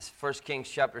1 Kings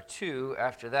chapter 2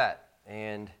 after that.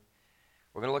 And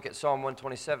we're going to look at Psalm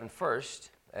 127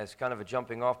 first as kind of a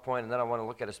jumping off point, and then I want to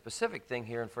look at a specific thing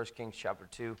here in 1 Kings chapter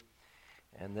 2,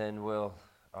 and then we'll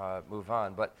move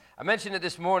on. But I mentioned it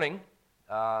this morning.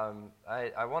 I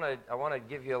want to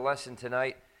give you a lesson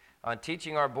tonight on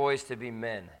teaching our boys to be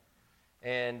men.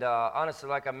 And honestly,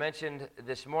 like I mentioned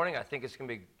this morning, I think it's going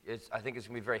to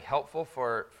be very helpful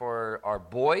for our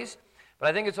boys. But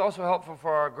I think it's also helpful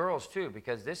for our girls too,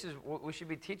 because we should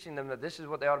be teaching them that this is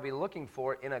what they ought to be looking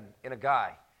for in a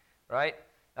guy, right?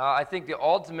 I think the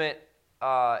ultimate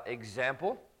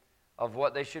example of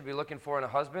what they should be looking for in a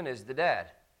husband is the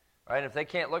dad, right? And if they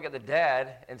can't look at the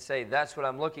dad and say, that's what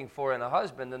I'm looking for in a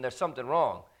husband, then there's something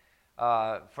wrong,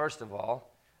 first of all.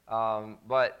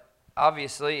 But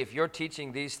obviously, if you're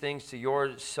teaching these things to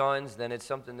your sons, then it's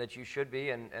something that you should be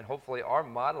and hopefully are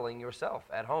modeling yourself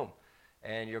at home.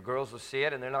 And your girls will see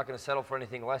it, and they're not going to settle for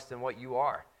anything less than what you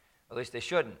are. At least they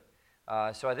shouldn't.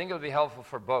 So I think it'll be helpful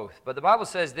for both. But the Bible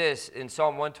says this in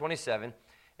Psalm 127,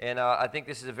 and I think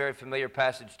this is a very familiar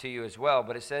passage to you as well,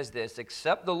 but it says this: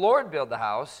 except the Lord build the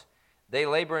house, they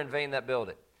labor in vain that build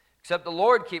it. Except the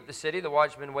Lord keep the city, the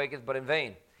watchman waketh but in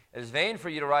vain. It is vain for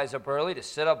you to rise up early, to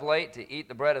sit up late, to eat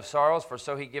the bread of sorrows, for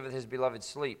so he giveth his beloved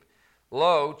sleep.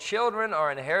 Lo, children are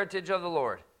an heritage of the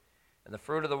Lord, and the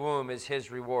fruit of the womb is his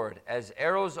reward. As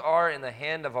arrows are in the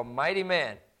hand of a mighty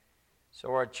man,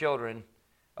 so are children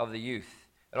of the youth.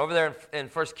 And over there in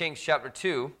 1 Kings chapter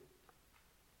 2,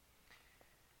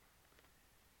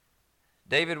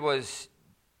 David was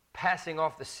passing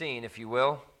off the scene, if you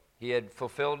will. He had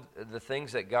fulfilled the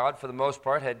things that God, for the most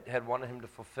part, had wanted him to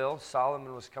fulfill.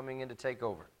 Solomon was coming in to take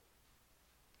over.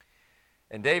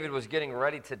 And David was getting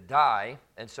ready to die,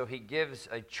 and so he gives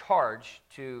a charge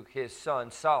to his son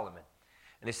Solomon.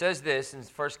 And he says this in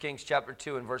 1 Kings chapter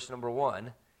 2 and verse number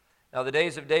 1. Now the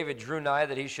days of David drew nigh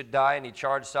that he should die, and he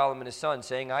charged Solomon his son,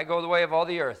 saying, I go the way of all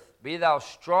the earth. Be thou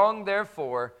strong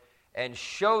therefore, and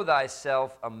show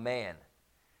thyself a man.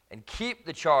 And keep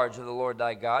the charge of the Lord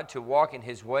thy God, to walk in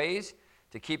his ways,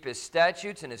 to keep his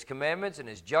statutes and his commandments and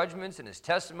his judgments and his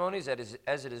testimonies,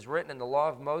 as it is written in the law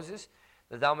of Moses,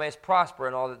 that thou mayest prosper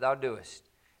in all that thou doest,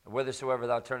 and whithersoever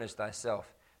thou turnest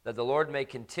thyself. That the Lord may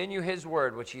continue his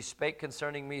word, which he spake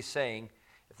concerning me, saying,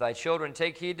 if thy children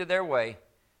take heed to their way,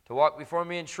 to walk before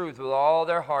me in truth with all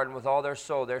their heart and with all their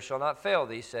soul, there shall not fail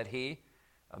thee, said he,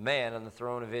 a man on the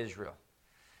throne of Israel.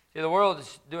 See, the world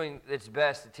is doing its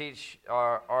best to teach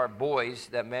our boys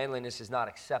that manliness is not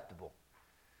acceptable.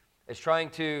 It's trying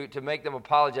to make them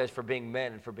apologize for being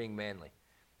men and for being manly.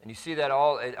 And you see that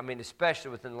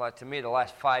especially within, to me, the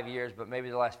last 5 years, but maybe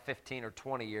the last 15 or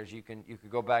 20 years, you could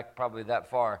go back probably that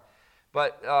far.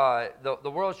 But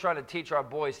the world's trying to teach our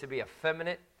boys to be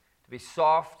effeminate, to be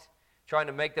soft, trying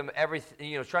to make them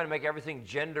trying to make everything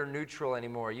gender neutral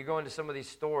anymore. You go into some of these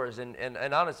stores, and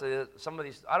honestly, some of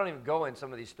these, I don't even go in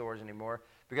some of these stores anymore,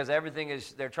 because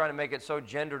they're trying to make it so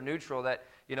gender neutral that,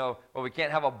 we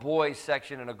can't have a boys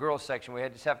section and a girls section. We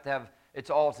just have to have, it's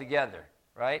all together,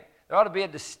 right? There ought to be a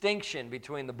distinction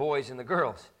between the boys and the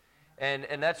girls.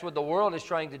 And that's what the world is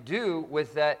trying to do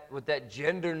with that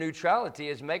gender neutrality,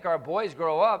 is make our boys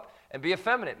grow up and be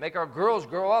effeminate, make our girls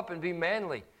grow up and be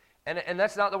manly. And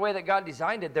that's not the way that God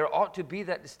designed it. There ought to be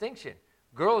that distinction.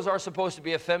 Girls are supposed to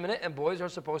be effeminate and boys are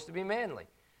supposed to be manly.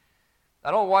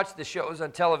 I don't watch the shows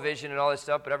on television and all this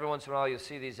stuff, but every once in a while you'll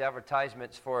see these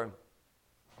advertisements for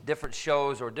different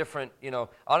shows or different,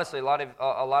 honestly, a lot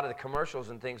of the commercials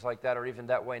and things like that are even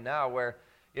that way now, where,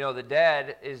 the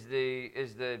dad is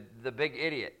the big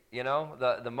idiot,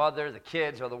 the mother, the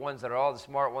kids are the ones that are all the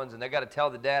smart ones, and they got to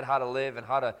tell the dad how to live and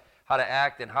how to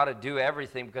act and how to do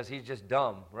everything because he's just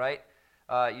dumb, right?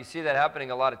 You see that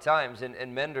happening a lot of times,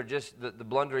 and men are just the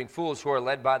blundering fools who are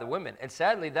led by the women. And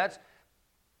sadly, that's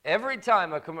every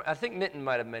time I think Minton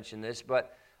might have mentioned this,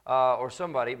 but or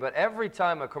somebody, but every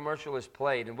time a commercial is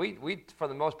played, and we for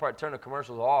the most part turn the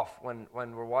commercials off when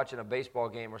we're watching a baseball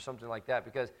game or something like that,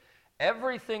 because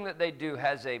everything that they do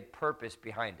has a purpose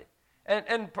behind it.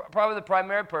 And probably the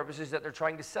primary purpose is that they're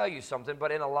trying to sell you something,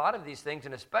 but in a lot of these things,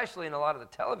 and especially in a lot of the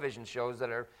television shows that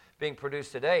are being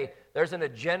produced today, there's an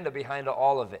agenda behind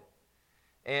all of it.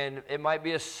 And it might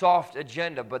be a soft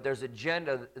agenda, but there's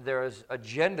agendas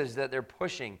that they're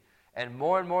pushing. And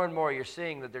more, you're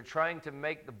seeing that they're trying to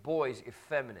make the boys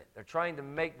effeminate. They're trying to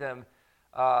make them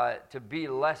to be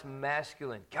less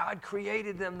masculine. God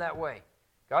created them that way.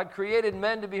 God created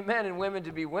men to be men and women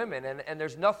to be women, and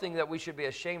there's nothing that we should be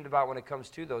ashamed about when it comes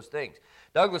to those things.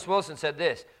 Douglas Wilson said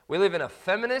this: we live in a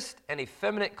feminist and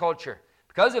effeminate culture.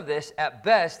 Because of this, at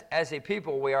best, as a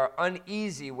people, we are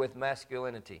uneasy with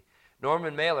masculinity.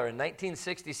 Norman Mailer in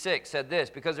 1966 said this: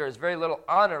 because there is very little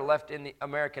honor left in the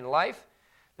American life,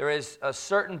 there is a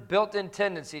certain built-in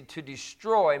tendency to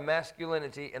destroy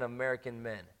masculinity in American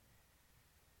men.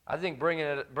 I think bringing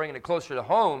it closer to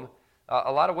home,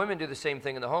 a lot of women do the same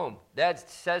thing in the home. Dad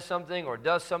says something or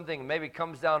does something and maybe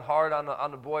comes down hard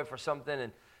on the boy for something,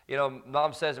 and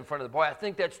mom says in front of the boy, I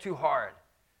think that's too hard.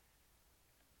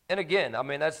 And again, I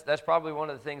mean, that's probably one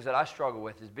of the things that I struggle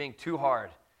with, is being too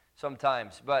hard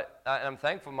sometimes. But I'm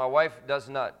thankful my wife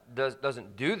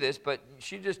doesn't do this, but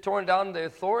she just torn down the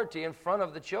authority in front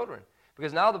of the children.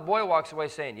 Because now the boy walks away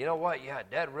saying, you know what, yeah,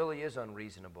 Dad really is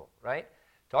unreasonable, right?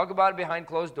 Talk about it behind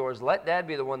closed doors. Let Dad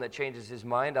be the one that changes his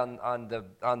mind on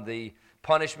the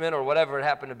punishment or whatever it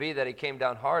happened to be that he came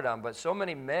down hard on. But so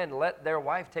many men let their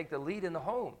wife take the lead in the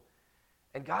home.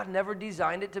 And God never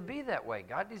designed it to be that way.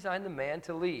 God designed the man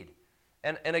to lead.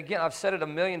 And again, I've said it a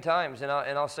million times, and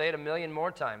I'll say it a million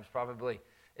more times probably.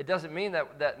 It doesn't mean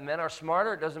that men are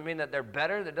smarter. It doesn't mean that they're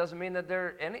better. It doesn't mean that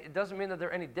they're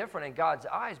any different in God's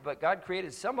eyes. But God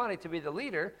created somebody to be the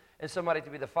leader and somebody to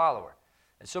be the follower.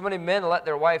 And so many men let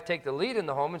their wife take the lead in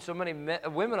the home, and so many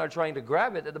women are trying to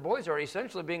grab it that the boys are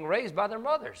essentially being raised by their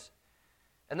mothers.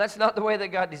 And that's not the way that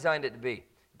God designed it to be.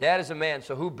 Dad is a man,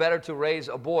 so who better to raise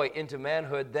a boy into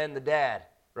manhood than the dad,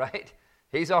 right?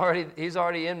 He's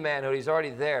already in manhood. He's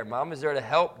already there. Mom is there to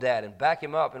help Dad and back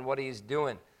him up in what he's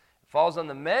doing. It falls on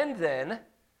the men then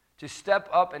to step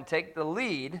up and take the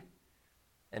lead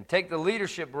and take the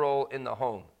leadership role in the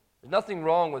home. There's nothing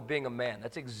wrong with being a man.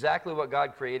 That's exactly what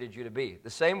God created you to be.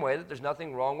 The same way that there's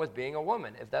nothing wrong with being a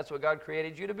woman, if that's what God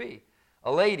created you to be.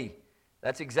 A lady,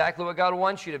 that's exactly what God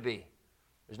wants you to be.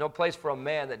 There's no place for a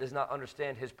man that does not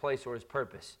understand his place or his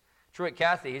purpose. Truett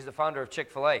Cathy, he's the founder of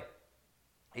Chick-fil-A.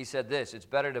 He said this: it's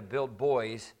better to build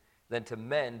boys than to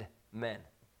mend men.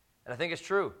 And I think it's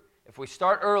true. If we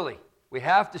start early, we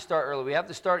have to start early. We have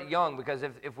to start young, because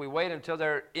if we wait until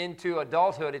they're into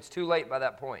adulthood, it's too late by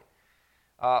that point.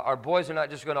 Our boys are not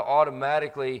just going to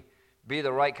automatically be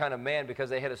the right kind of man because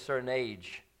they hit a certain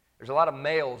age. There's a lot of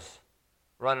males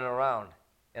running around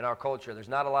in our culture. There's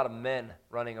not a lot of men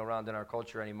running around in our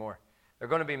culture anymore. They're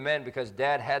going to be men because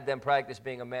Dad had them practice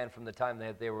being a man from the time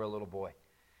they were a little boy.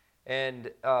 And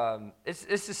it's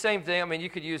the same thing. I mean, you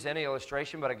could use any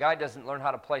illustration, but a guy doesn't learn how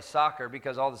to play soccer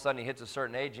because all of a sudden he hits a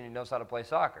certain age and he knows how to play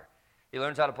soccer. He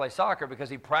learns how to play soccer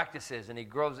because he practices and he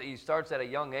grows. He starts at a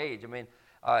young age. I mean,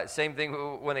 same thing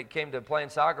when it came to playing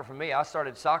soccer for me. I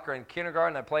started soccer in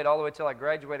kindergarten. I played all the way till I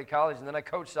graduated college, and then I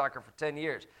coached soccer for 10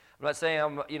 years. I'm not saying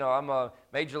I'm a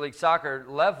Major League Soccer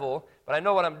level, but I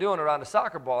know what I'm doing around a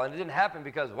soccer ball. And it didn't happen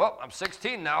because, well, I'm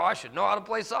 16 now. I should know how to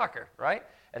play soccer, right?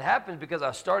 It happens because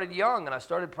I started young, and I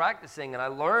started practicing, and I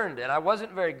learned, and I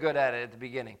wasn't very good at it at the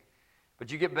beginning.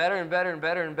 But you get better and better and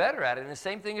better and better at it. And the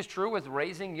same thing is true with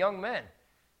raising young men.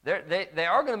 They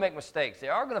are going to make mistakes. They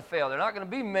are going to fail. They're not going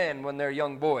to be men when they're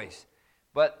young boys.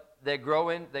 But they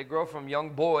grow from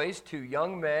young boys to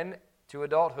young men to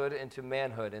adulthood and to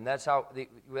manhood. And that's how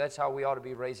we ought to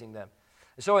be raising them.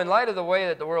 So in light of the way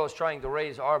that the world is trying to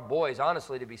raise our boys,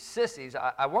 honestly, to be sissies,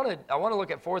 I want to look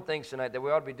at 4 things tonight that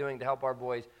we ought to be doing to help our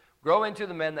boys grow into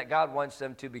the men that God wants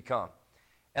them to become.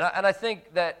 And I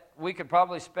think that we could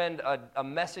probably spend a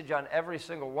message on every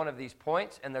single one of these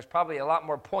points, and there's probably a lot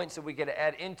more points that we could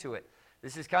add into it.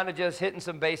 This is kind of just hitting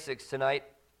some basics tonight,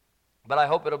 but I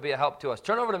hope it'll be a help to us.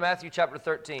 Turn over to Matthew chapter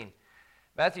 13.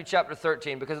 Matthew chapter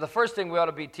 13, because the first thing we ought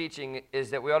to be teaching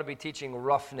is that we ought to be teaching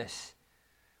roughness.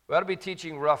 We ought to be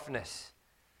teaching roughness.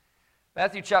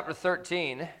 Matthew chapter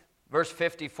 13, verse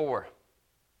 54.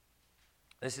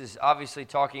 This is obviously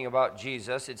talking about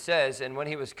Jesus. It says, and when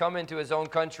he was come into his own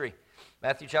country,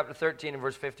 Matthew chapter 13 and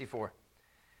verse 54.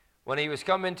 When he was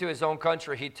come into his own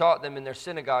country, he taught them in their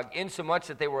synagogue, insomuch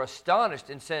that they were astonished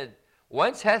and said,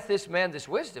 whence hath this man this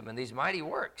wisdom and these mighty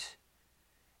works?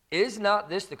 Is not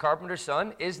this the carpenter's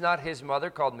son? Is not his mother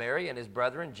called Mary, and his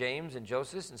brethren James and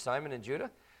Joseph and Simon and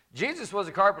Judah? Jesus was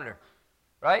a carpenter,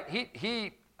 right?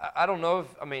 I don't know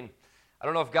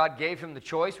if God gave him the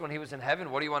choice when he was in heaven.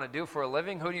 What do you want to do for a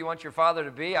living? Who do you want your father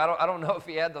to be? I don't know if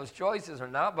he had those choices or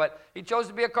not, but he chose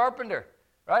to be a carpenter,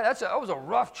 right? That was a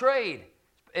rough trade.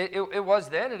 It was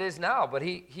then, it is now, but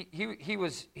he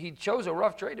chose a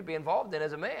rough trade to be involved in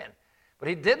as a man. But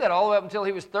he did that all the way up until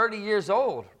he was 30 years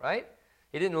old, right?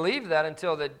 He didn't leave that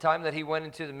until the time that he went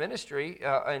into the ministry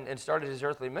and started his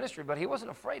earthly ministry, but he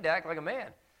wasn't afraid to act like a man.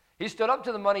 He stood up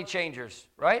to the money changers,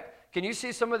 right? Can you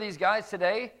see some of these guys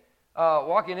today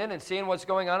walking in and seeing what's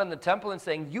going on in the temple and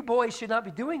saying, you boys should not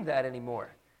be doing that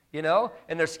anymore,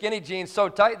 and their skinny jeans so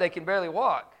tight they can barely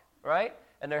walk, right?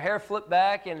 and their hair flipped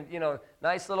back and,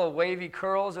 nice little wavy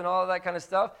curls and all of that kind of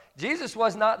stuff. Jesus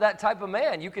was not that type of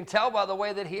man. You can tell by the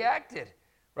way that he acted,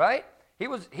 right? He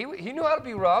knew how to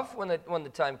be rough when the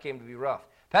time came to be rough.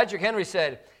 Patrick Henry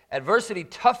said, adversity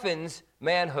toughens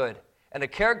manhood, and a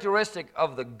characteristic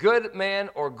of the good man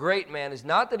or great man is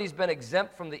not that he's been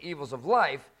exempt from the evils of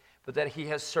life, but that he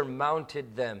has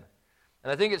surmounted them.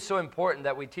 And I think it's so important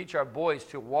that we teach our boys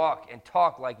to walk and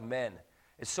talk like men.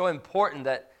 It's so important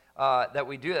that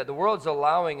we do that. The world's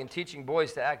allowing and teaching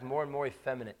boys to act more and more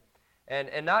effeminate.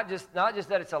 And not just that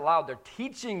it's allowed, they're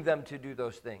teaching them to do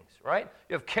those things, right?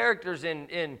 You have characters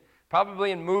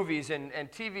probably in movies and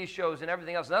TV shows and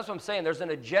everything else. And that's what I'm saying. There's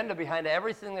an agenda behind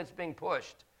everything that's being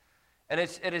pushed. And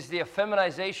it is the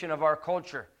effeminization of our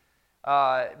culture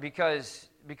because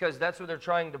that's what they're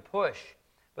trying to push.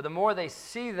 But the more they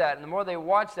see that and the more they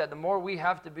watch that, the more we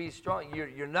have to be strong.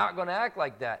 You're not going to act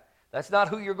like that. That's not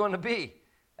who you're going to be.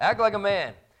 Act like a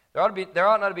man. There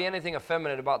ought not to be anything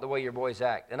effeminate about the way your boys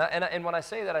act. And when I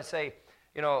say that, I say,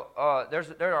 there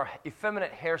are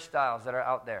effeminate hairstyles that are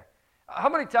out there. How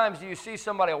many times do you see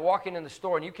somebody walking in the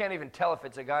store and you can't even tell if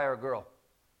it's a guy or a girl?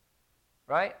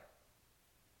 Right?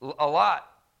 A lot.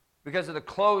 Because of the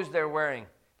clothes they're wearing,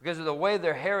 because of the way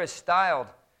their hair is styled,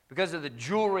 because of the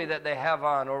jewelry that they have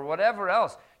on or whatever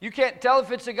else. You can't tell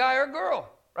if it's a guy or a girl,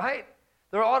 right?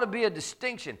 There ought to be a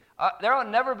distinction. There ought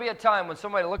never be a time when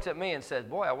somebody looks at me and says,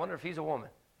 boy, I wonder if he's a woman,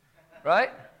 right?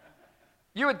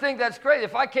 You would think that's great.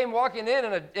 If I came walking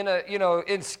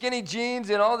in skinny jeans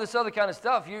and all this other kind of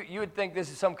stuff, you would think this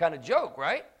is some kind of joke,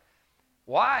 right?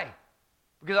 Why?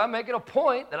 Because I'm making a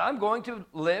point that I'm going to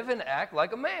live and act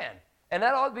like a man. And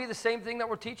that ought to be the same thing that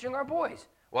we're teaching our boys.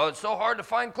 Well, it's so hard to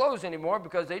find clothes anymore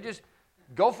because they just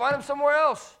go find them somewhere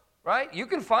else, right? You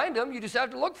can find them. You just have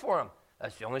to look for them.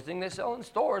 That's the only thing they sell in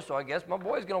stores, so I guess my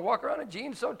boy's going to walk around in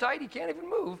jeans so tight he can't even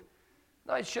move.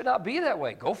 No, it should not be that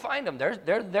way. Go find them.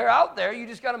 They're out there. You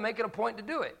just got to make it a point to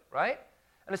do it, right?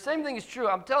 And the same thing is true.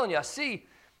 I'm telling you,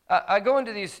 I go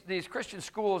into these Christian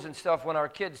schools and stuff when our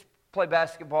kids play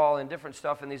basketball and different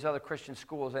stuff in these other Christian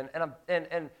schools,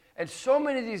 and so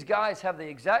many of these guys have the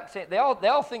exact same. They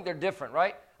all think they're different,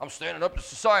 right? I'm standing up to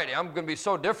society. I'm going to be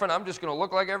so different. I'm just going to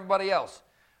look like everybody else,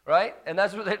 right? And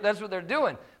that's what they're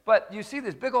doing. But you see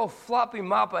this big old floppy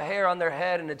mop of hair on their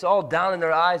head, and it's all down in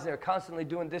their eyes, and they're constantly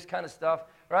doing this kind of stuff,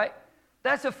 right?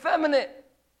 That's effeminate.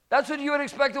 That's what you would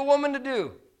expect a woman to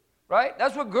do, right?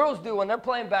 That's what girls do when they're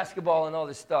playing basketball and all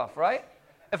this stuff, right?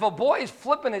 If a boy is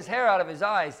flipping his hair out of his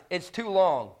eyes, it's too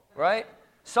long, right?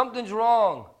 Something's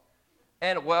wrong.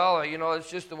 And, well,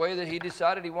 it's just the way that he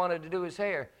decided he wanted to do his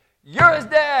hair. You're his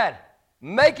dad.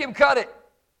 Make him cut it,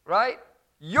 right?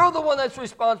 You're the one that's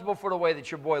responsible for the way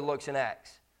that your boy looks and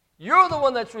acts. You're the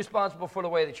one that's responsible for the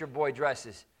way that your boy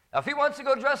dresses. Now, if he wants to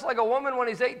go dress like a woman when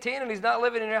he's 18 and he's not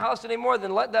living in your house anymore,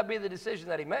 then let that be the decision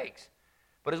that he makes.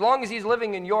 But as long as he's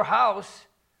living in your house,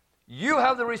 you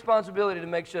have the responsibility to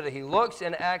make sure that he looks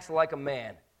and acts like a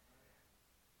man.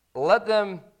 Let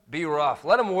them be rough.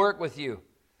 Let them work with you.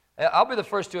 I'll be the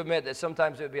first to admit that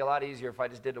sometimes it would be a lot easier if I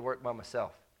just did the work by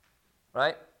myself,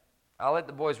 right? I'll let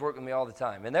the boys work with me all the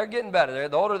time. And they're getting better.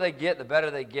 The older they get, the better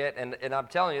they get. And I'm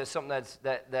telling you, it's something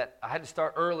that I had to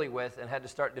start early with and had to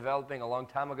start developing a long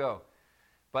time ago.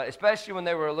 But especially when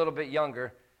they were a little bit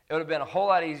younger, it would have been a whole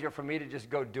lot easier for me to just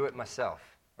go do it myself,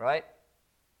 right?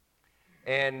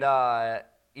 And, but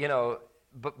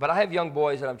I have young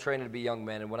boys that I'm training to be young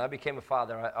men. And when I became a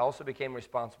father, I also became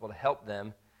responsible to help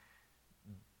them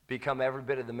become every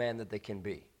bit of the man that they can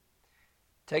be.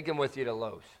 Take them with you to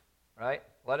Lowe's, right?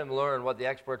 Let them learn what the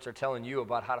experts are telling you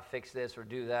about how to fix this or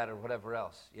do that or whatever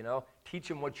else, Teach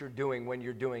them what you're doing when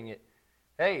you're doing it.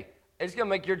 Hey, it's going to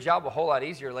make your job a whole lot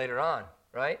easier later on,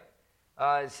 right?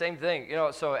 Same thing,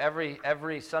 so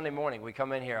every Sunday morning we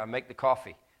come in here, I make the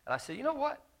coffee. And I say, you know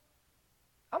what?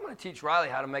 I'm going to teach Riley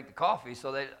how to make the coffee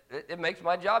so that it makes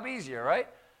my job easier, right?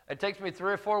 It takes me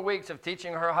 3 or 4 weeks of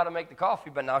teaching her how to make the coffee,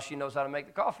 but now she knows how to make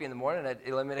the coffee in the morning. It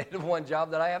eliminated one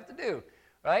job that I have to do,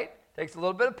 right? Takes a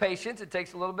little bit of patience. It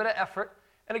takes a little bit of effort.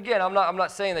 And again, I'm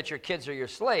not saying that your kids are your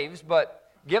slaves,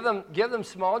 but give them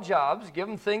small jobs. Give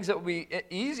them things that will be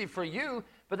easy for you,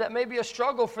 but that may be a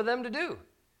struggle for them to do,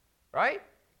 right?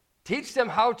 Teach them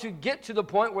how to get to the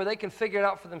point where they can figure it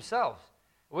out for themselves.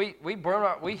 We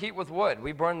heat with wood.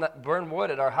 We burn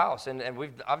wood at our house, and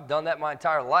I've done that my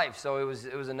entire life. So it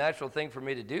was a natural thing for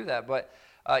me to do that. But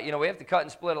we have to cut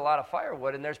and split a lot of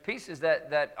firewood, and there's pieces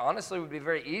that honestly would be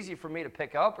very easy for me to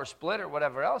pick up or split or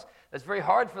whatever else. That's very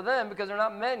hard for them because they're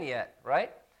not men yet,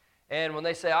 right? And when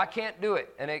they say, I can't do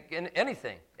it, and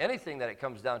anything that it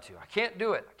comes down to, I can't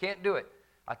do it,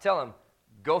 I tell them,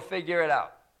 go figure it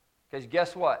out. Because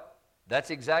guess what? That's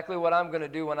exactly what I'm going to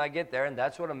do when I get there, and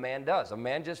that's what a man does. A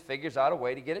man just figures out a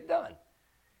way to get it done.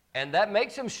 And that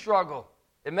makes him struggle.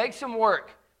 It makes him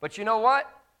work. But you know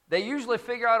what? They usually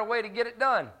figure out a way to get it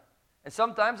done. And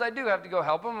sometimes I do have to go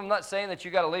help them. I'm not saying that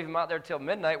you got to leave them out there till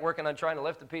midnight working on trying to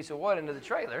lift a piece of wood into the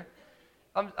trailer.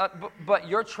 But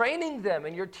you're training them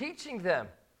and you're teaching them.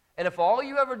 And if all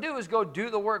you ever do is go do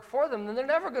the work for them, then they're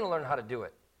never going to learn how to do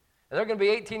it. And they're going to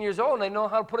be 18 years old and they know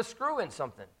how to put a screw in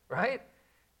something, right?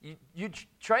 You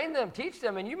train them, teach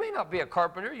them, and you may not be a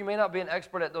carpenter. You may not be an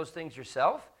expert at those things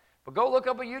yourself, but go look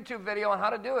up a YouTube video on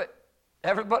how to do it.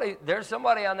 There's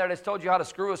somebody on there that's told you how to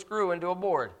screw a screw into a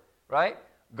board, right?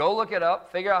 Go look it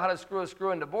up, figure out how to screw a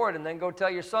screw into a board, and then go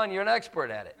tell your son you're an expert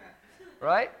at it,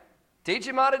 right? Teach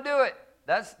him how to do it.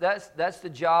 That's the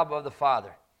job of the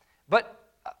father. But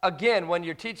again, when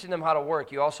you're teaching them how to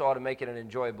work, you also ought to make it an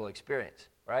enjoyable experience,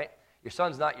 right? Your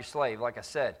son's not your slave, like I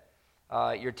said.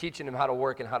 You're teaching him how to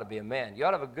work and how to be a man. You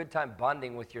ought to have a good time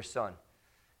bonding with your son.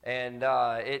 And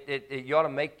you ought to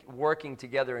make working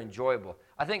together enjoyable.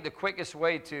 I think the quickest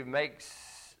way to make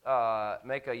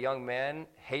a young man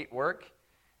hate work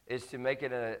is to make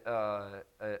it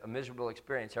a miserable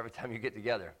experience every time you get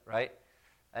together, right?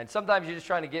 And sometimes you're just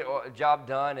trying to get a job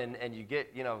done, and you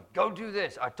get, go do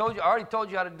this. I already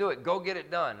told you how to do it. Go get it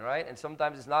done, right? And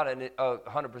sometimes it's not a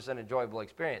 100% enjoyable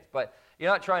experience. But you're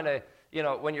not trying to,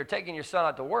 when you're taking your son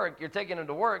out to work, you're taking him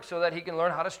to work so that he can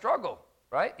learn how to struggle,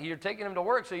 right? You're taking him to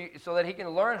work so that he can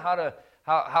learn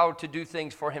how to do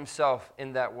things for himself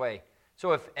in that way.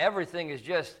 So if everything is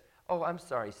just, oh, I'm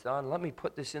sorry, son, let me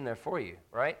put this in there for you,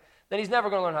 right? Then he's never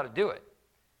going to learn how to do it.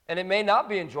 And it may not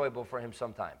be enjoyable for him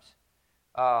sometimes.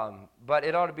 But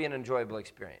it ought to be an enjoyable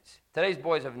experience. Today's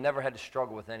boys have never had to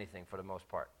struggle with anything for the most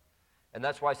part. And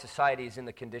that's why society is in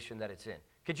the condition that it's in.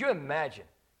 Could you imagine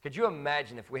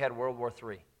if we had World War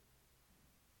III?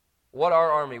 What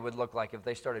our army would look like if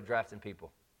they started drafting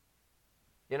people?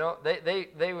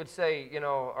 They would say,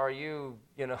 are you,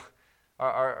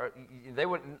 they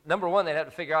would, number one, they'd have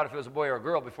to figure out if it was a boy or a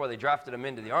girl before they drafted them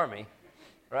into the army,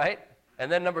 right?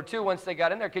 And then number two, once they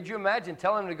got in there, could you imagine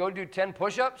telling them to go do 10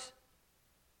 push-ups?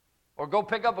 Or go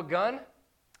pick up a gun?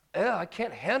 Yeah, I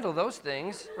can't handle those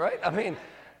things, right? I mean,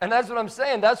 and that's what I'm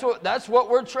saying. That's what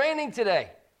we're training today.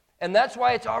 And that's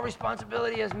why it's our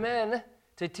responsibility as men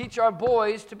to teach our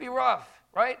boys to be rough,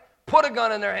 right? Put a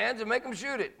gun in their hands and make them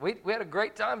shoot it. We had a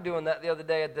great time doing that the other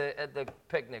day at the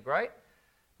picnic, right?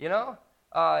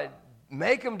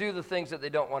 Make them do the things that they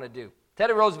don't want to do.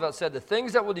 Teddy Roosevelt said, the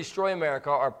things that will destroy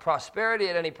America are prosperity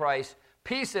at any price,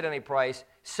 peace at any price,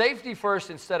 safety first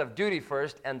instead of duty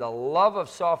first, and the love of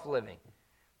soft living.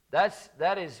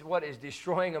 That is what is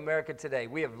destroying America today.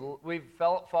 We've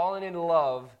fallen in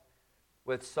love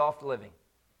with soft living.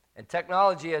 And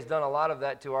technology has done a lot of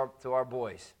that to our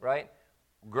boys, right?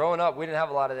 Growing up, we didn't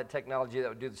have a lot of that technology that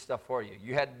would do the stuff for you.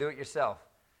 You had to do it yourself.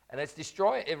 And it's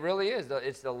destroying, it really is.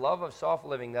 It's the love of soft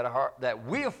living that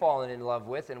we have fallen in love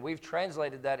with, and we've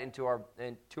translated that into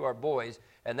our boys,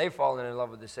 and they've fallen in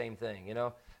love with the same thing,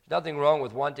 There's nothing wrong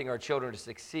with wanting our children to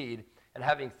succeed and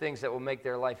having things that will make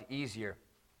their life easier.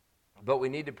 But we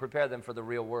need to prepare them for the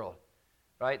real world,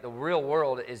 right? The real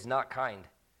world is not kind.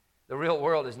 The real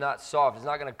world is not soft. It's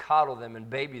not going to coddle them and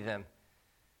baby them,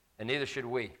 and neither should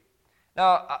we.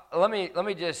 Now, let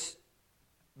me just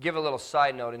give a little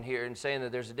side note in here in saying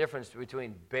that there's a difference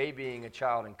between babying a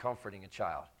child and comforting a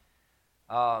child.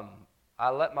 I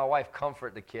let my wife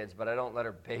comfort the kids, but I don't let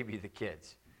her baby the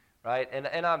kids, right?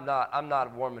 And I'm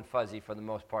not warm and fuzzy for the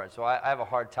most part, so I have a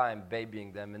hard time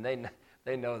babying them, and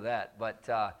they know that. But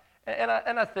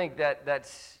I think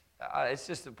that's it's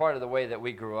just a part of the way that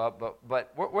we grew up.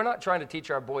 But we're not trying to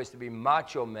teach our boys to be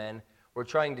macho men. We're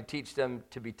trying to teach them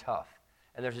to be tough,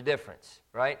 and there's a difference,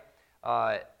 right?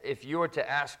 If you were to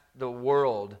ask the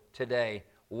world today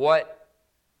what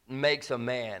makes a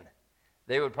man,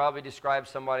 they would probably describe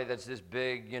somebody that's this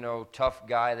big, tough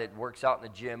guy that works out in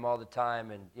the gym all the time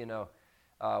and,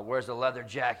 wears a leather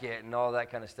jacket and all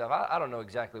that kind of stuff. I don't know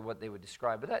exactly what they would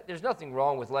describe, but there's nothing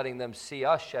wrong with letting them see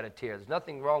us shed a tear. There's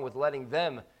nothing wrong with letting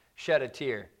them shed a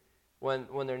tear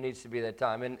when there needs to be that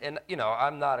time. And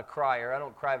I'm not a crier. I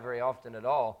don't cry very often at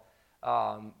all.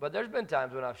 But there's been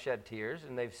times when I've shed tears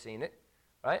and they've seen it,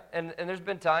 right? And there's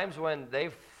been times when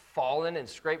they've fallen and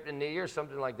scraped a knee or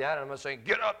something like that, and I'm going to say,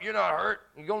 get up, you're not hurt.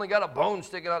 You only got a bone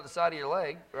sticking out the side of your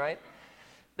leg, right?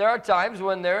 There are times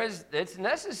when it's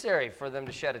necessary for them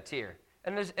to shed a tear.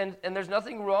 And there's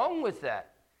nothing wrong with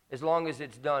that as long as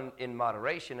it's done in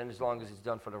moderation and as long as it's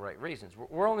done for the right reasons.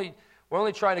 We're only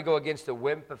trying to go against the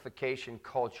wimpification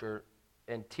culture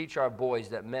and teach our boys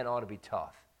that men ought to be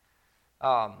tough.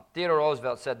 Theodore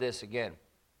Roosevelt said this again.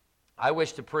 I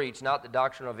wish to preach not the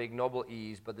doctrine of ignoble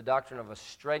ease, but the doctrine of a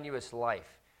strenuous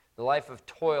life, the life of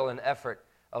toil and effort,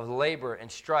 of labor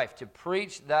and strife, to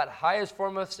preach that highest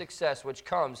form of success which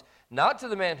comes not to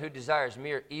the man who desires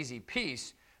mere easy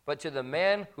peace, but to the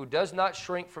man who does not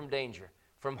shrink from danger,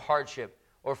 from hardship,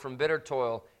 or from bitter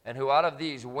toil, and who out of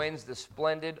these wins the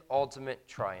splendid ultimate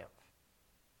triumph.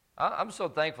 I'm so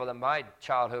thankful that my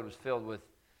childhood was filled with,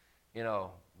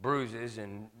 bruises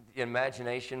and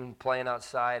imagination, playing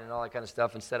outside and all that kind of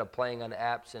stuff, instead of playing on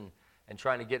apps and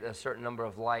trying to get a certain number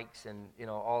of likes and,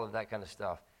 all of that kind of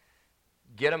stuff.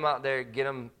 Get them out there,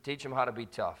 teach them how to be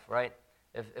tough, right?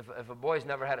 If a boy's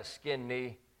never had a skinned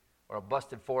knee or a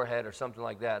busted forehead or something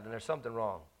like that, then there's something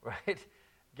wrong, right?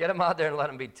 Get them out there and let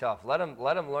them be tough. Let them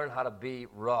learn how to be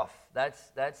rough.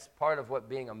 That's part of what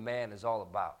being a man is all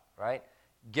about, right?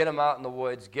 Get them out in the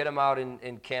woods, get them out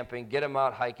in camping, get them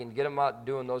out hiking, get them out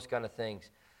doing those kind of things.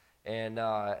 And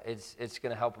it's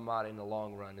going to help them out in the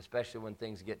long run, especially when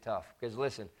things get tough. Because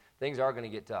listen, things are going to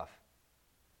get tough.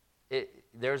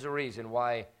 There's a reason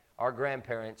why our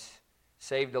grandparents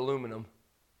saved aluminum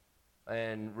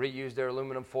and reused their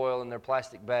aluminum foil in their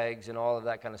plastic bags and all of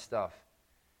that kind of stuff.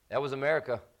 That was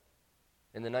America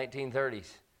in the 1930s,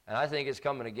 and I think it's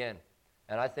coming again.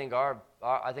 And I think our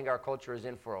culture is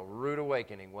in for a rude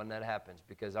awakening when that happens,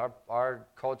 because our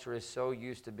culture is so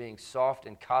used to being soft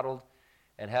and coddled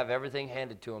and have everything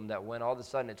handed to them that when all of a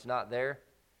sudden it's not there,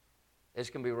 it's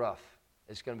going to be rough.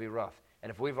 It's going to be rough. And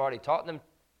if we've already taught them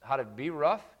how to be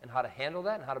rough and how to handle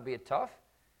that and how to be a tough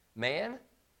man,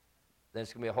 then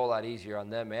it's going to be a whole lot easier on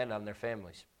them and on their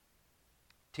families.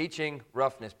 Teaching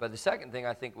roughness. But the second thing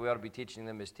I think we ought to be teaching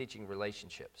them is teaching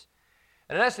relationships.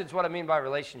 And in essence, what I mean by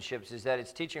relationships is that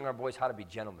it's teaching our boys how to be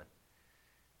gentlemen.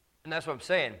 And that's what I'm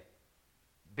saying.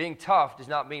 Being tough does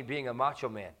not mean being a macho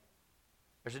man.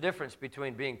 There's a difference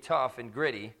between being tough and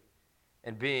gritty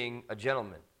and being a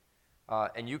gentleman.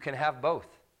 And you can have both.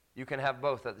 You can have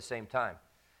both at the same time.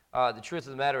 The truth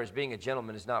of the matter is being a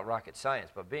gentleman is not rocket science,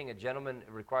 but being a gentleman,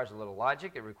 it requires a little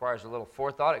logic, it requires a little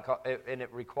forethought, and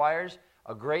it requires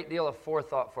a great deal of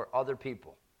forethought for other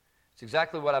people. It's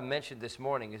exactly what I mentioned this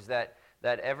morning, is that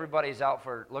everybody's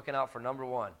looking out for number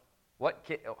one.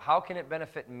 How can it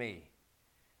benefit me?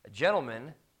 A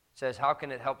gentleman says, how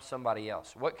can it help somebody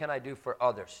else? What can I do for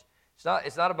others?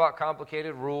 It's not about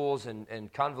complicated rules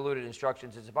and convoluted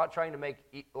instructions. It's about trying to make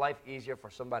life easier for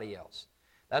somebody else.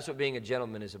 That's what being a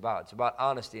gentleman is about. It's about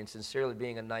honesty and sincerely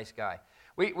being a nice guy.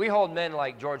 We hold men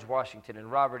like George Washington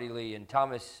and Robert E. Lee and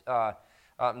Thomas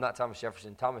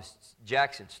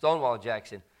Jackson, Stonewall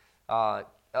Jackson,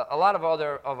 a lot of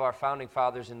other of our founding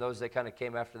fathers and those that kind of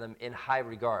came after them in high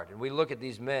regard. And we look at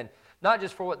these men, not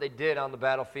just for what they did on the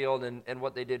battlefield and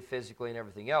what they did physically and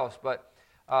everything else, but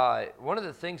one of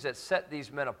the things that set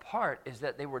these men apart is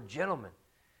that they were gentlemen.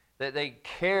 That they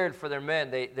cared for their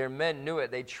men. Their men knew it.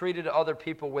 They treated other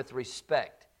people with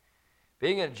respect.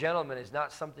 Being a gentleman is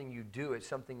not something you do. It's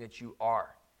something that you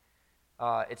are.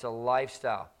 It's a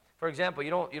lifestyle. For example,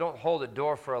 you don't hold a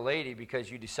door for a lady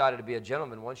because you decided to be a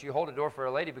gentleman once. You hold a door for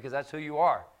a lady because that's who you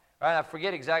are. Right? I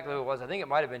forget exactly who it was. I think it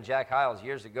might have been Jack Hiles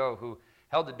years ago who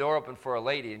held the door open for a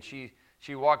lady, and she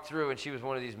walked through, and she was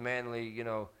one of these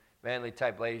manly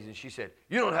type ladies, and she said,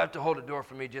 "You don't have to hold a door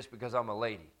for me just because I'm a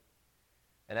lady."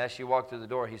 And as she walked through the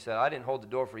door, he said, "I didn't hold the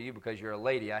door for you because you're a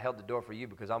lady. I held the door for you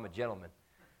because I'm a gentleman."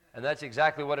 And that's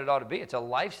exactly what it ought to be. It's a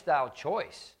lifestyle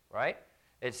choice, right?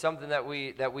 It's something that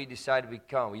we decide to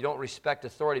become. You don't respect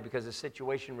authority because the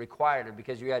situation required it,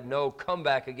 because you had no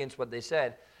comeback against what they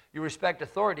said. You respect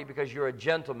authority because you're a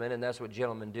gentleman, and that's what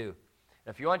gentlemen do.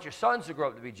 And if you want your sons to grow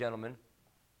up to be gentlemen,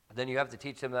 then you have to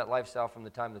teach them that lifestyle from the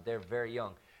time that they're very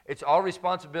young. It's our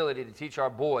responsibility to teach our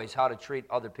boys how to treat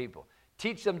other people.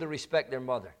 Teach them to respect their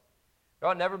mother. There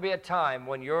ought never be a time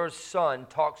when your son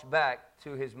talks back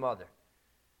to his mother.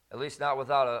 At least not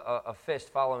without a fist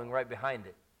following right behind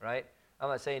it, right? I'm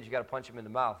not saying you got to punch him in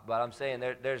the mouth, but I'm saying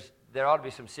there ought to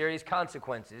be some serious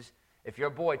consequences if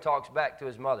your boy talks back to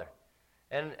his mother.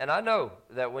 And I know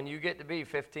that when you get to be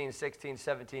 15, 16,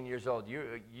 17 years old,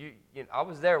 I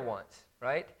was there once,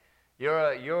 right?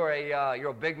 You're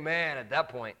a big man at that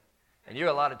point, and you're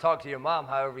allowed to talk to your mom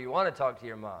however you want to talk to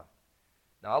your mom.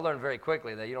 Now, I learned very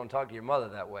quickly that you don't talk to your mother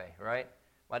that way, right?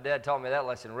 My dad taught me that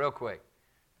lesson real quick.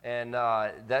 And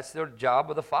that's the job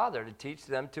of the father, to teach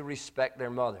them to respect their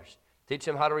mothers. Teach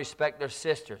them how to respect their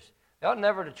sisters. They ought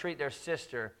never to treat their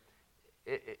sister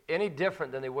any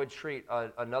different than they would treat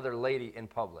another lady in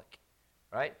public,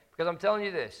 right? Because I'm telling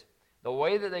you this, the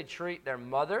way that they treat their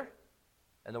mother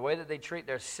and the way that they treat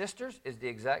their sisters is the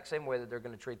exact same way that they're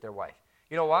going to treat their wife.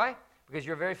 You know why? because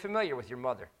you're very familiar with your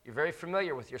mother. You're very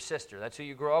familiar with your sister. That's who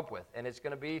you grow up with. And it's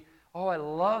going to be, oh, I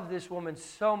love this woman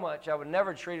so much, I would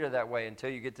never treat her that way until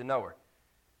you get to know her.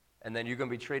 And then you're going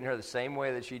to be treating her the same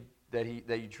way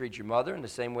that you treat your mother and the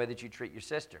same way that you treat your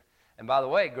sister. And by the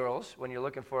way, girls, when you're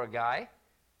looking for a guy,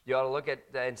 you ought to look at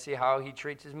and see how he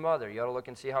treats his mother. You ought to look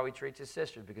and see how he treats his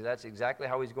sisters, because that's exactly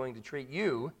how he's going to treat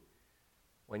you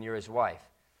when you're his wife.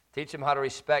 Teach them how to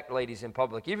respect ladies in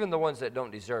public, even the ones that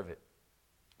don't deserve it.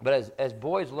 But as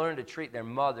boys learn to treat their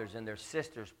mothers and their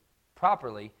sisters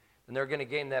properly, then they're going to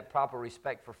gain that proper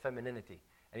respect for femininity.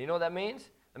 And you know what that means?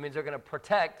 That means they're going to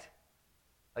protect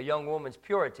a young woman's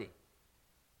purity,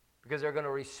 because they're going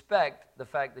to respect the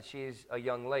fact that she's a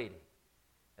young lady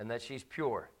and that she's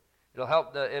pure. It'll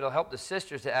help the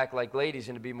sisters to act like ladies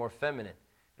and to be more feminine.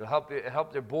 It'll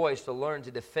help their boys to learn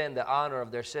to defend the honor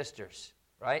of their sisters,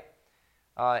 right?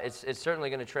 It's certainly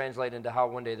going to translate into how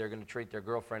one day they're going to treat their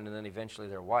girlfriend and then eventually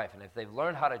their wife. And if they've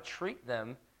learned how to treat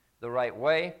them the right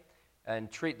way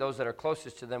and treat those that are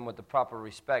closest to them with the proper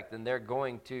respect, then they're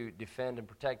going to defend and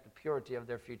protect the purity of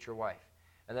their future wife.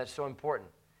 And that's so important.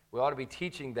 We ought to be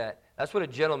teaching that. That's what a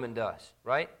gentleman does,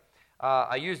 right?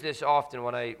 I use this often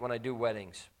when I do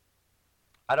weddings.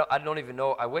 I don't even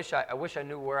know. I wish I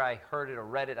knew where I heard it or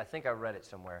read it. I think I read it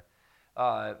somewhere.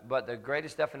 But the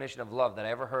greatest definition of love that I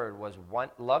ever heard was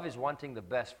love is wanting the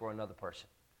best for another person.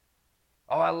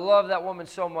 Oh, I love that woman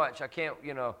so much. I can't,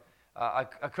 I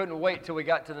couldn't wait till we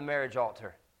got to the marriage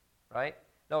altar, right?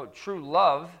 No, true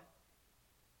love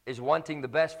is wanting the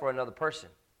best for another person.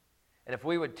 And if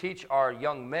we would teach our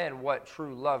young men what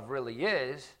true love really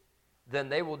is, then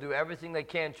they will do everything they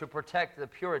can to protect the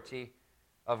purity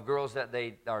of girls that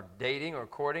they are dating or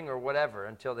courting or whatever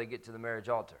until they get to the marriage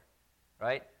altar,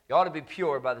 right? You ought to be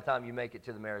pure by the time you make it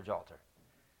to the marriage altar.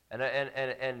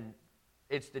 And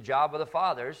it's the job of the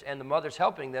fathers and the mothers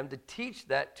helping them to teach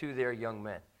that to their young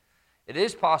men. It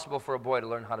is possible for a boy to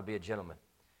learn how to be a gentleman.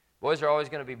 Boys are always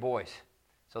going to be boys.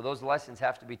 So those lessons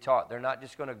have to be taught. They're not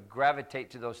just going to gravitate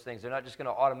to those things. They're not just going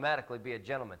to automatically be a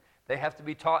gentleman. They have to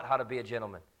be taught how to be a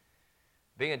gentleman.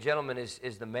 Being a gentleman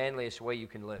is the manliest way you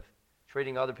can live.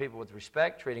 Treating other people with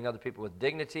respect, treating other people with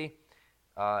dignity.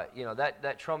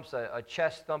 That trumps a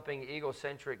chest-thumping,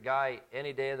 egocentric guy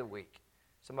any day of the week.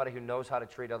 Somebody who knows how to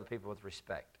treat other people with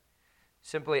respect.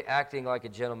 Simply acting like a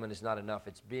gentleman is not enough.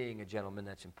 It's being a gentleman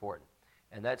that's important.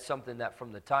 And that's something that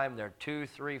from the time they're 2,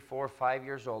 3, 4, 5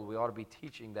 years old, we ought to be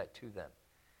teaching that to them.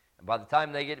 And by the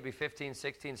time they get to be 15,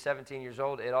 16, 17 years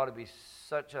old, it ought to be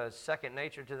such a second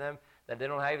nature to them that they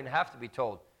don't even have to be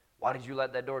told, why did you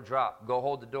let that door drop? Go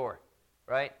hold the door,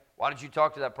 right? Why did you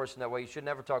talk to that person that way? You should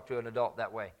never talk to an adult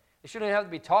that way. They shouldn't have to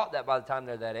be taught that by the time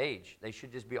they're that age. They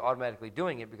should just be automatically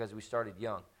doing it because we started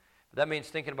young. But that means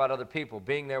thinking about other people,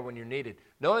 being there when you're needed,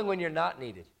 knowing when you're not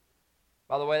needed.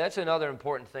 By the way, that's another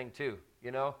important thing too.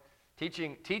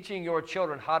 Teaching your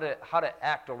children how to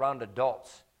act around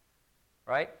adults,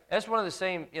 right? That's one of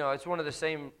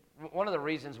the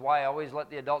reasons why I always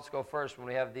let the adults go first when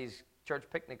we have these church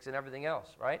picnics and everything else,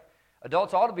 right?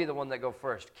 Adults ought to be the one that go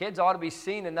first. Kids ought to be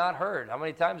seen and not heard. How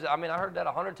many times? I heard that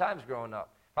 100 times growing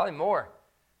up, probably more.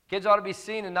 Kids ought to be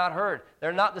seen and not heard.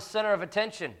 They're not the center of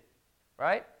attention,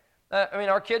 right?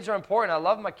 Our kids are important. I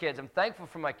love my kids. I'm thankful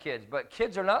for my kids, but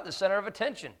kids are not the center of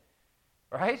attention,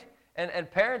 right?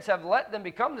 And parents have let them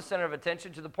become the center of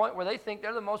attention to the point where they think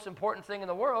they're the most important thing in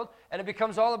the world, and it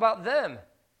becomes all about them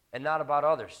and not about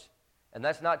others. And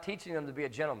that's not teaching them to be a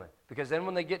gentleman, because then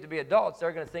when they get to be adults,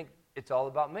 they're going to think it's all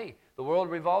about me. The world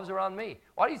revolves around me.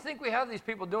 Why do you think we have these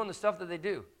people doing the stuff that they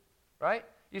do, right?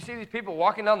 You see these people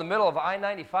walking down the middle of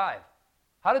I-95.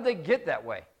 How did they get that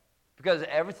way? Because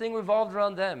everything revolved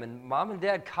around them, and mom and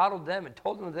dad coddled them and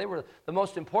told them that they were the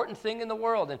most important thing in the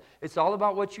world, and it's all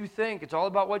about what you think, it's all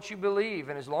about what you believe,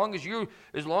 and as long as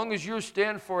you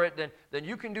stand for it, then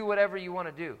you can do whatever you want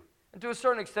to do. And to a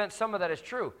certain extent, some of that is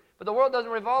true, but the world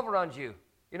doesn't revolve around you.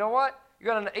 You know what? You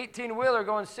got an 18-wheeler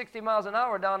going 60 miles an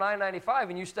hour down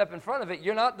I-95, and you step in front of it,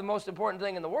 you're not the most important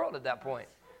thing in the world at that point,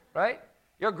 right?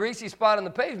 You're a greasy spot on the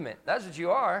pavement. That's what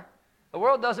you are. The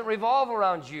world doesn't revolve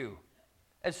around you.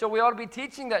 And so we ought to be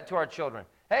teaching that to our children.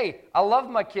 Hey, I love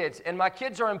my kids, and my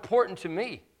kids are important to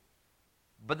me,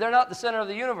 but they're not the center of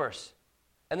the universe,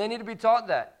 and they need to be taught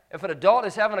that. If an adult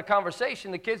is having a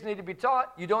conversation, the kids need to be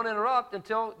taught, you don't interrupt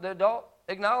until the adult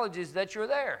acknowledges that you're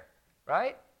there,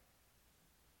 right?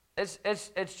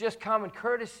 It's just common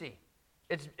courtesy.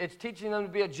 It's teaching them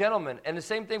to be a gentleman, and the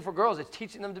same thing for girls. It's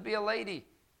teaching them to be a lady,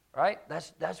 right?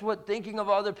 That's what thinking of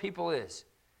other people is.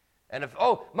 And if,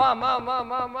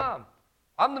 mom,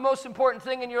 I'm the most important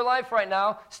thing in your life right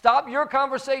now. Stop your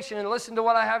conversation and listen to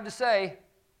what I have to say.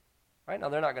 Right? Now,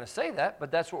 they're not going to say that,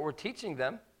 but that's what we're teaching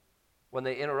them when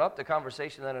they interrupt the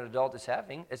conversation that an adult is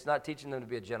having. It's not teaching them to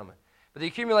be a gentleman. But the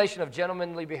accumulation of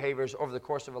gentlemanly behaviors over the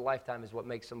course of a lifetime is what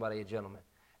makes somebody a gentleman.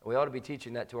 And we ought to be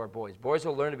teaching that to our boys. Boys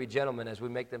will learn to be gentlemen as we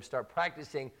make them start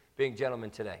practicing being gentlemen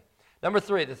today. Number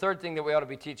 3, the third thing that we ought to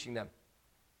be teaching them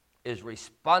is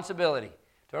responsibility.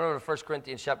 Turn over to 1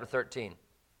 Corinthians chapter 13.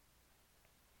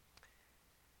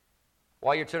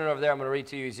 While you're turning over there, I'm going to read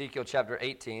to you Ezekiel chapter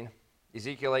 18.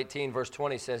 Ezekiel 18, verse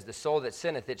 20 says, "The soul that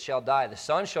sinneth, it shall die. The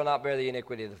son shall not bear the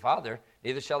iniquity of the father,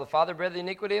 neither shall the father bear the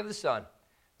iniquity of the son.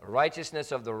 The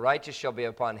righteousness of the righteous shall be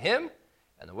upon him,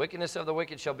 and the wickedness of the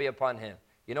wicked shall be upon him."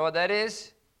 You know what that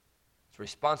is? It's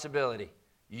responsibility.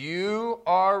 You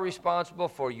are responsible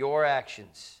for your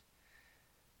actions.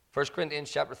 1 Corinthians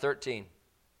chapter 13,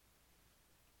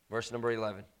 verse number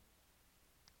 11.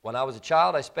 "When I was a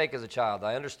child, I spake as a child.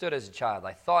 I understood as a child.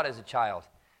 I thought as a child.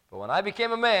 But when I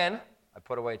became a man, I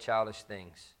put away childish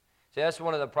things." See, that's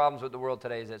one of the problems with the world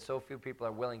today, is that so few people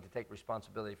are willing to take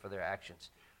responsibility for their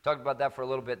actions. We talked about that for a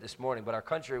little bit this morning, but our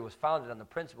country was founded on the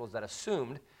principles that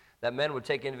assumed that men would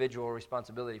take individual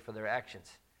responsibility for their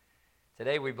actions.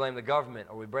 Today we blame the government,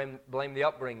 or we blame the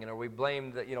upbringing, or we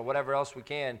blame whatever else we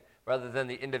can, rather than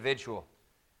the individual.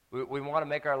 We want to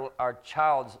make our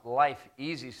child's life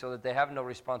easy so that they have no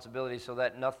responsibility, so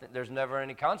that there's never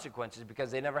any consequences, because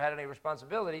they never had any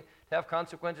responsibility to have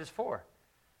consequences for.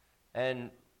 And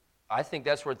I think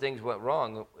that's where things went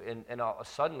wrong. And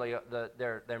suddenly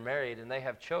they're married and they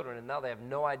have children, and now they have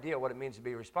no idea what it means to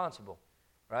be responsible,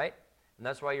 right? And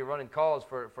that's why you're running calls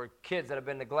for kids that have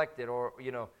been neglected, or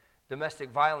domestic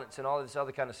violence and all this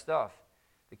other kind of stuff.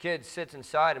 The kid sits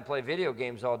inside and play video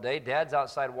games all day. Dad's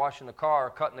outside washing the car, or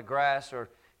cutting the grass, or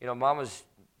mama's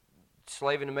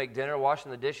slaving to make dinner,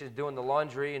 washing the dishes, doing the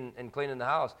laundry, and cleaning the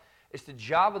house. It's the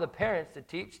job of the parents to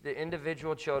teach the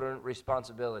individual children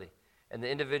responsibility, and the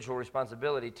individual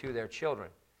responsibility to their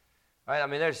children. Right? I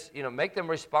mean, make them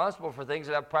responsible for things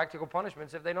that have practical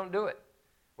punishments if they don't do it.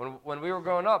 When we were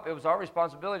growing up, it was our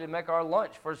responsibility to make our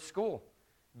lunch for school.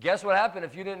 Guess what happened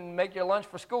if you didn't make your lunch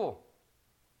for school?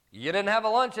 You didn't have a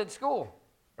lunch at school,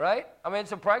 right? I mean,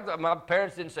 it's a practical. My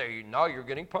parents didn't say, "No, you're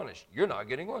getting punished. You're not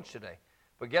getting lunch today."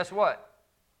 But guess what?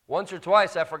 Once or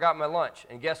twice I forgot my lunch.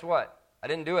 And guess what? I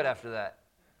didn't do it after that.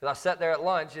 Because I sat there at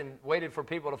lunch and waited for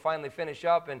people to finally finish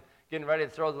up and getting ready to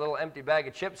throw the little empty bag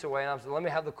of chips away. And I was like, "Let me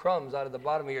have the crumbs out of the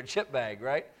bottom of your chip bag,"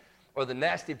 right? Or the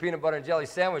nasty peanut butter and jelly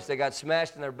sandwich that got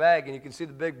smashed in their bag, and you can see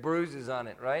the big bruises on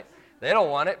it, right? They don't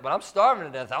want it, but I'm starving to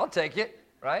death. I'll take it,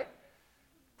 right?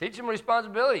 Teach them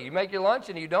responsibility. You make your lunch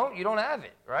and you don't have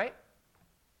it, right?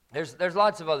 There's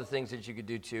lots of other things that you could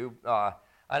do too,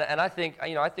 and I think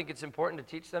it's important to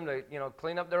teach them to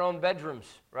clean up their own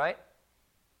bedrooms, right?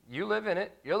 You live in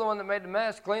it. You're the one that made the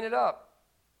mess. Clean it up.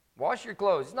 Wash your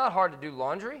clothes. It's not hard to do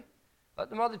laundry. Let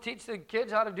the mother teach the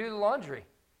kids how to do the laundry.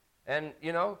 And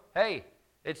hey,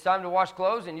 it's time to wash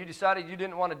clothes, and you decided you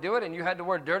didn't want to do it, and you had to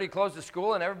wear dirty clothes to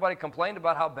school, and everybody complained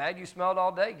about how bad you smelled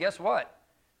all day. Guess what?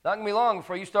 It's not going to be long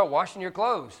before you start washing your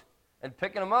clothes and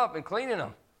picking them up and cleaning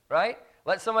them, right?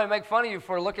 Let somebody make fun of you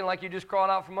for looking like you're just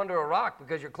crawling out from under a rock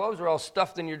because your clothes are all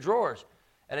stuffed in your drawers.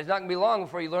 And it's not going to be long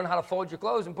before you learn how to fold your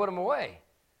clothes and put them away,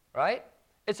 right?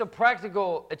 It's a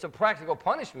practical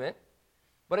punishment,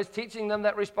 but it's teaching them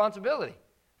that responsibility.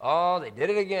 Oh, they did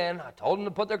it again. I told them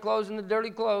to put their clothes in the dirty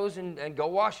clothes and go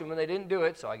wash them, and they didn't do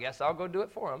it, so I guess I'll go do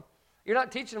it for them. You're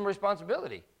not teaching them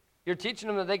responsibility. You're teaching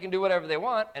them that they can do whatever they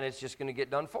want, and it's just going to get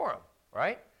done for them,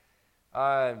 right?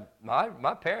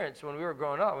 My parents, when we were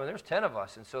growing up, there's 10 of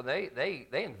us, and so they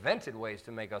invented ways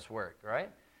to make us work,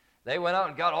 right? They went out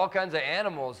and got all kinds of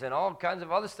animals and all kinds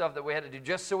of other stuff that we had to do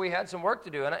just so we had some work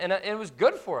to do, and it was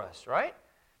good for us, right?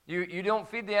 You don't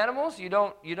feed the animals, you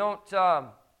don't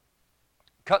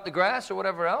cut the grass or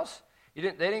whatever else. We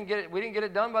didn't get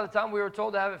it done by the time we were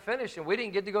told to have it finished, and we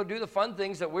didn't get to go do the fun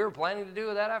things that we were planning to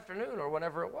do that afternoon or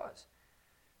whenever it was.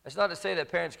 That's not to say that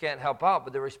parents can't help out,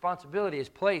 but the responsibility is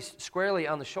placed squarely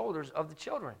on the shoulders of the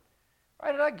children,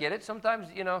 right? And I get it. Sometimes,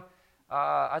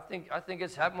 I think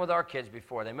it's happened with our kids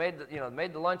before. They made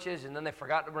the lunches, and then they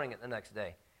forgot to bring it the next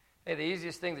day. Hey, the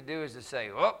easiest thing to do is to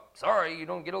say, "Oh, sorry, you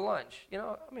don't get a lunch."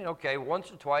 Okay,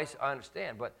 once or twice I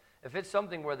understand, but if it's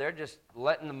something where they're just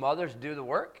letting the mothers do the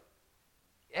work,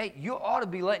 hey, you ought to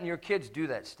be letting your kids do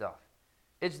that stuff.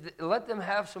 Let them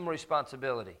have some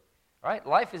responsibility, right?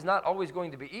 Life is not always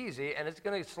going to be easy, and it's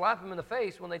going to slap them in the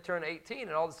face when they turn 18,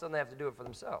 and all of a sudden they have to do it for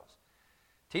themselves.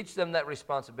 Teach them that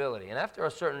responsibility. And after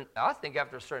a certain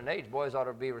age, boys ought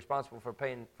to be responsible for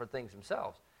paying for things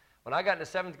themselves. When I got into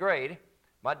 7th grade,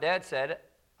 my dad said,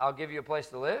 "I'll give you a place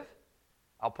to live.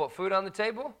 I'll put food on the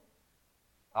table.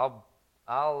 I'll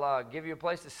I'll give you a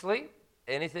place to sleep.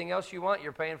 Anything else you want,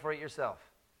 you're paying for it yourself.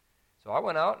 So I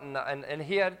went out, and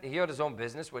he had his own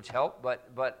business, which helped,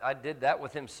 but I did that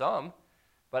with him some.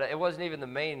 But it wasn't even the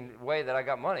main way that I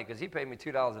got money, because he paid me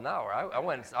 $2 an hour.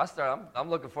 I'm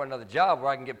looking for another job where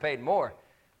I can get paid more,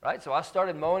 right? So I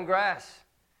started mowing grass.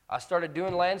 I started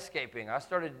doing landscaping. I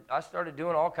started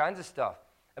doing all kinds of stuff.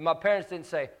 And my parents didn't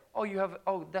say,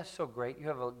 oh, that's so great. You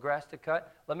have a grass to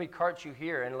cut? Let me cart you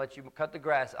here and let you cut the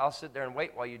grass. I'll sit there and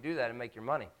wait while you do that and make your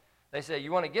money. They say,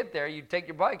 you want to get there, you take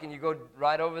your bike and you go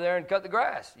right over there and cut the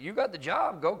grass. You got the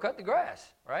job, go cut the grass,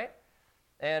 right?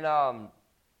 And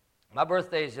my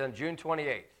birthday is on June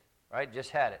 28th, right? Just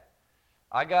had it.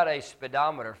 I got a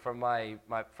speedometer for my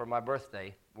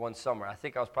birthday one summer. I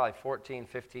think I was probably 14,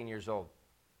 15 years old.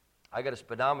 I got a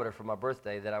speedometer for my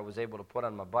birthday that I was able to put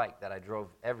on my bike that I drove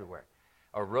everywhere,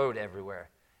 or rode everywhere.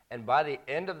 And by the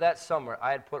end of that summer,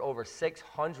 I had put over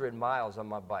 600 miles on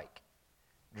my bike,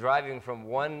 driving from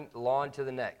one lawn to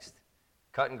the next,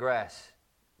 cutting grass,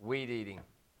 weed eating,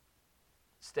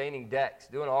 staining decks,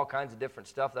 doing all kinds of different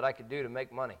stuff that I could do to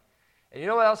make money. And you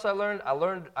know what else I learned? I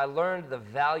learned the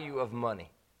value of money.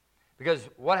 Because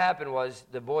what happened was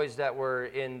the boys that were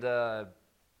in the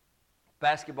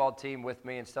basketball team with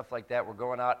me and stuff like that were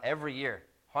going out every year,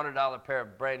 $100 pair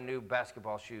of brand new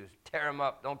basketball shoes, tear them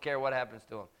up, don't care what happens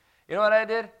to them. You know what I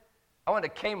did? I went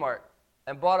to Kmart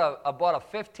and bought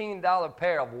a $15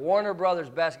 pair of Warner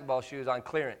Brothers basketball shoes on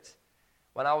clearance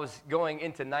when I was going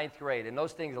into 9th grade, and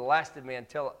those things lasted me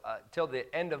until the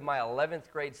end of my 11th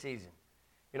grade season.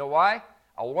 You know why?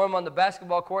 I wore them on the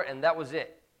basketball court, and that was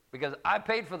it, because I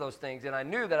paid for those things, and I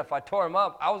knew that if I tore them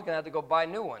up, I was going to have to go buy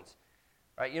new ones.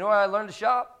 Right? You know where I learned to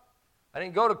shop? I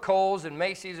didn't go to Kohl's and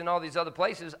Macy's and all these other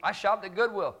places. I shopped at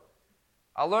Goodwill.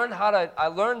 I learned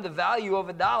the value of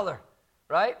 $1,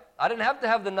 right? I didn't have to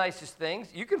have the nicest things.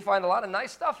 You can find a lot of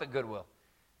nice stuff at Goodwill.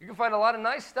 You can find a lot of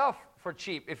nice stuff for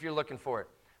cheap if you're looking for it.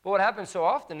 But what happens so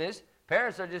often is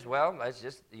parents are just, it's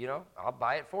just, I'll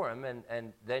buy it for them.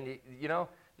 And then,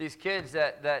 these kids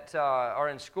that are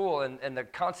in school and they're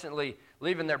constantly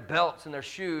leaving their belts and their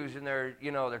shoes and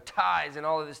their ties and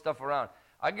all of this stuff around.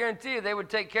 I guarantee you they would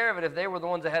take care of it if they were the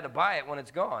ones that had to buy it when it's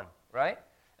gone, right?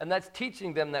 And that's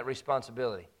teaching them that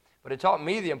responsibility. But it taught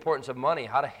me the importance of money,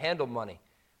 how to handle money.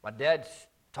 My dad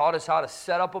taught us how to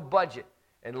set up a budget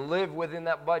and live within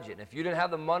that budget. And if you didn't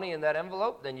have the money in that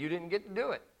envelope, then you didn't get to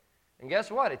do it. And guess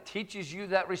what? It teaches you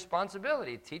that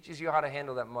responsibility. It teaches you how to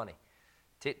handle that money.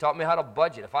 Taught me how to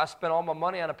budget. If I spent all my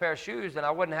money on a pair of shoes, then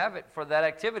I wouldn't have it for that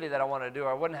activity that I wanted to do.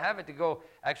 Or I wouldn't have it to go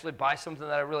actually buy something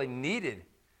that I really needed.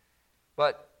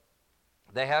 But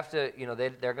they have to,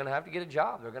 they're going to have to get a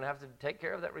job. They're going to have to take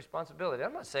care of that responsibility.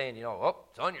 I'm not saying,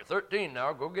 son, you're 13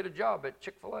 now, go get a job at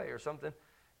Chick-fil-A or something.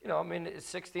 It's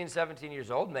 16, 17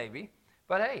 years old maybe.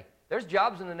 But hey, there's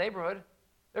jobs in the neighborhood.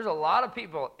 There's a lot of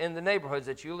people in the neighborhoods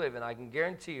that you live in, I can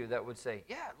guarantee you, that would say,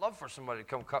 yeah, I'd love for somebody to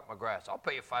come cut my grass. I'll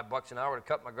pay you $5 an hour to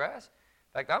cut my grass.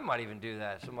 In fact, I might even do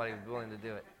that if somebody was willing to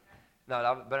do it. No,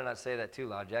 I better not say that too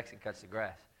loud. Jackson cuts the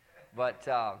grass. But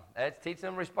it's teaching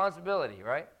them responsibility,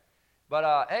 right?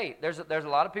 But, hey, there's a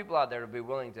lot of people out there to be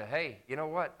willing to, hey, you know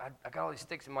what? I got all these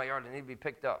sticks in my yard that need to be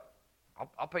picked up.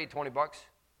 I'll pay you $20.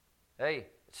 Hey,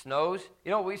 it snows.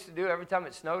 You know what we used to do every time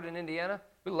it snowed in Indiana?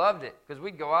 We loved it because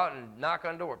we'd go out and knock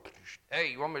on the door.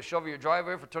 Hey, you want me to shovel your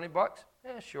driveway for $20?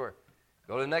 Yeah, sure.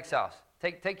 Go to the next house.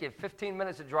 Take you 15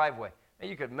 minutes of driveway. And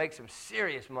you could make some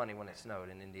serious money when it snowed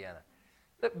in Indiana.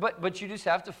 But you just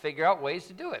have to figure out ways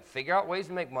to do it. Figure out ways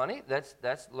to make money.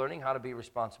 That's learning how to be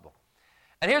responsible.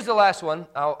 And here's the last one.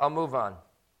 I'll move on.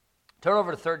 Turn over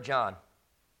to 3 John.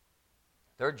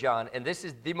 3 John, and this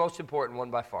is the most important one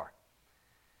by far.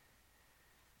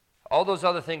 All those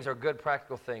other things are good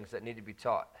practical things that need to be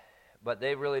taught, but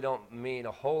they really don't mean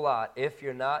a whole lot if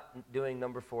you're not doing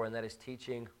number 4, and that is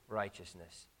teaching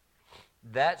righteousness.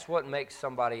 That's what makes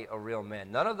somebody a real man.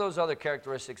 None of those other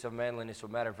characteristics of manliness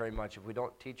will matter very much if we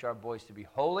don't teach our boys to be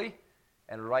holy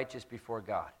and righteous before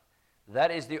God.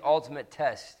 That is the ultimate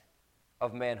test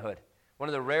of manhood. One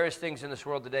of the rarest things in this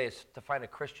world today is to find a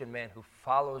Christian man who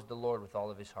follows the Lord with all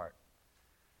of his heart.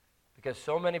 Because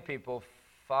so many people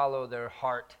follow their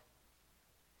heart.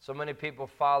 So many people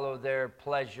follow their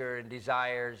pleasure and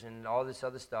desires and all this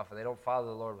other stuff, and they don't follow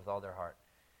the Lord with all their heart.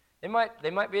 They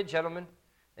might be a gentleman.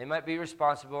 They might be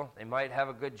responsible. They might have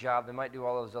a good job. They might do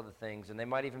all those other things, and they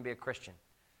might even be a Christian.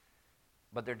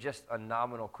 But they're just a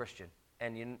nominal Christian.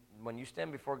 And when you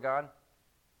stand before God,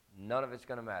 none of it's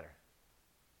going to matter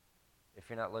if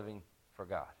you're not living for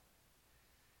God.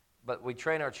 But we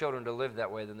train our children to live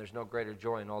that way, then there's no greater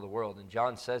joy in all the world. And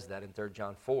John says that in 3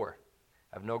 John 4.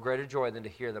 I have no greater joy than to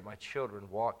hear that my children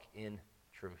walk in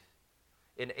truth.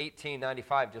 In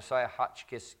 1895, Josiah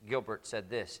Hotchkiss Gilbert said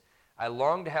this: "I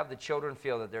long to have the children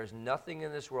feel that there is nothing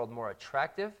in this world more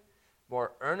attractive,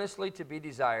 more earnestly to be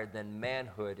desired than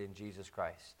manhood in Jesus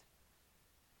Christ."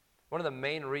 One of the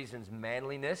main reasons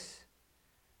manliness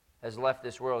has left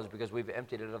this world is because we've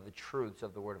emptied it of the truths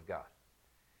of the Word of God.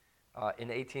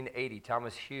 In 1880,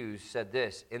 Thomas Hughes said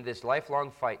this: "In this lifelong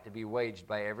fight to be waged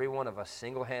by every one of us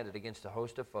single-handed against a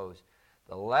host of foes,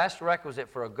 the last requisite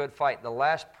for a good fight, the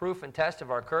last proof and test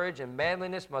of our courage and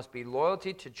manliness must be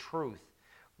loyalty to truth,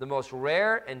 the most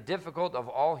rare and difficult of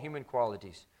all human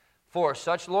qualities. For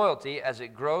such loyalty, as it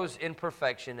grows in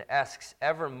perfection, asks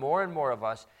ever more and more of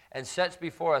us, and sets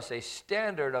before us a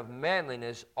standard of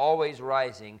manliness always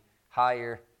rising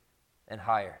higher and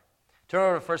higher." Turn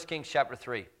over to 1 Kings chapter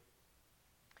 3.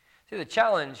 See, the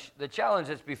challenge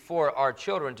that's before our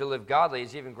children to live godly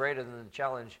is even greater than the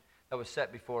challenge that was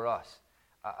set before us.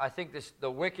 I think the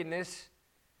wickedness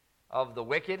of the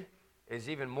wicked is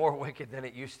even more wicked than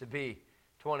it used to be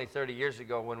 20, 30 years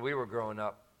ago when we were growing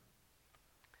up.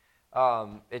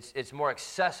 It's more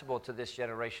accessible to this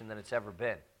generation than it's ever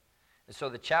been. And so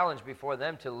the challenge before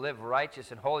them to live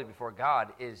righteous and holy before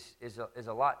God is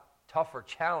a lot tougher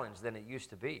challenge than it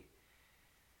used to be.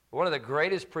 One of the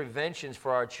greatest preventions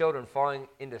for our children falling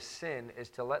into sin is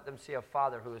to let them see a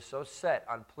father who is so set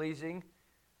on pleasing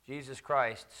Jesus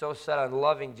Christ, so set on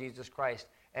loving Jesus Christ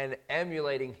and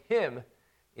emulating Him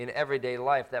in everyday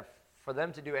life, that for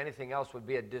them to do anything else would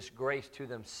be a disgrace to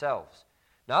themselves.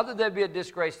 Not that they'd be a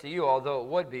disgrace to you, although it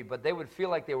would be, but they would feel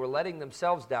like they were letting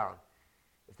themselves down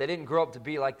if they didn't grow up to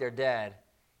be like their dad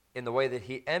in the way that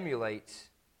he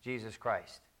emulates Jesus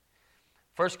Christ.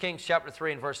 1 Kings chapter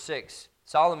 3 and verse 6,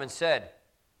 Solomon said,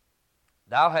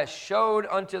 "Thou hast showed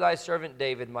unto thy servant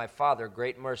David, my father,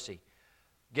 great mercy."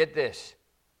 Get this: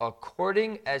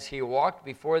 "according as he walked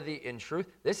before thee in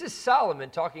truth." This is Solomon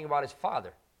talking about his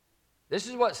father. This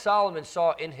is what Solomon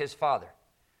saw in his father.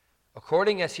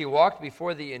 "According as he walked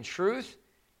before thee in truth,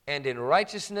 and in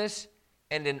righteousness,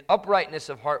 and in uprightness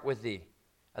of heart with thee.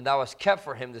 And thou hast kept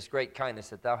for him this great kindness,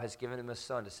 that thou hast given him a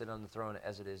son to sit on the throne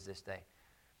as it is this day."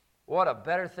 What a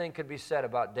better thing could be said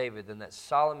about David than that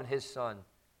Solomon, his son,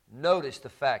 noticed the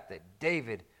fact that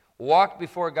David walked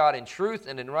before God in truth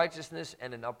and in righteousness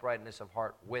and in uprightness of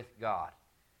heart with God.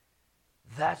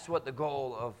 That's what the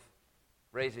goal of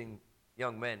raising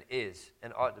young men is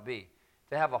and ought to be.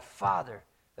 To have a father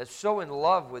that's so in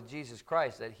love with Jesus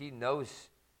Christ that he knows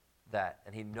that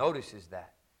and he notices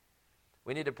that.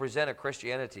 We need to present a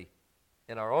Christianity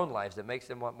in our own lives that makes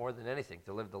them want more than anything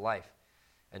to live the life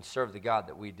and serve the God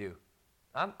that we do.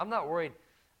 I'm not worried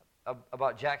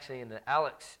about Jackson and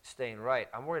Alex staying right.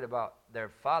 I'm worried about their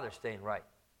father staying right.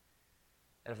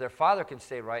 And if their father can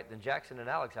stay right, then Jackson and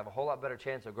Alex have a whole lot better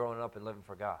chance of growing up and living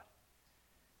for God.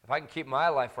 If I can keep my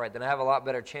life right, then I have a lot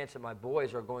better chance that my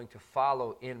boys are going to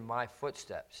follow in my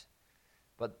footsteps.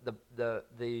 But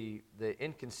the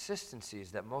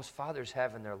inconsistencies that most fathers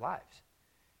have in their lives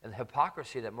and the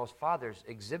hypocrisy that most fathers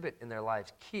exhibit in their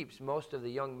lives keeps most of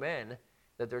the young men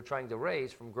that they're trying to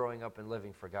raise from growing up and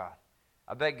living for God.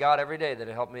 I beg God every day that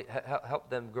He'll help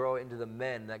them grow into the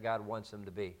men that God wants them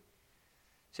to be.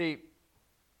 See,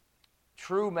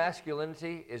 true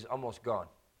masculinity is almost gone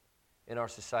in our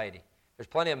society. There's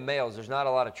plenty of males. There's not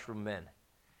a lot of true men.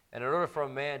 And in order for a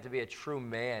man to be a true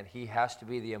man, he has to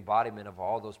be the embodiment of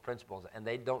all those principles. And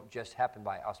they don't just happen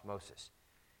by osmosis.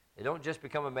 They don't just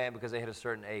become a man because they hit a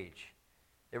certain age.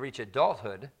 They reach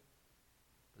adulthood,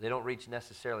 but they don't reach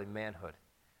necessarily manhood.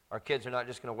 Our kids are not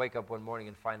just going to wake up one morning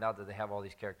and find out that they have all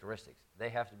these characteristics. They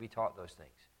have to be taught those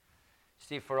things.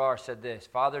 Steve Farrar said this: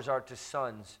 "Fathers are to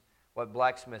sons what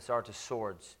blacksmiths are to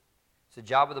swords. It's the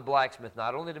job of the blacksmith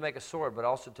not only to make a sword, but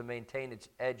also to maintain its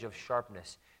edge of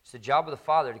sharpness. It's the job of the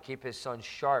father to keep his son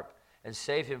sharp and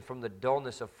save him from the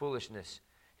dullness of foolishness.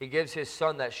 He gives his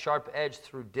son that sharp edge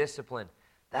through discipline.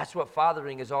 That's what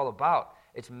fathering is all about.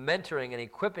 It's mentoring and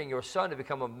equipping your son to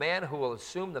become a man who will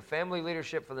assume the family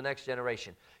leadership for the next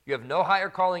generation. You have no higher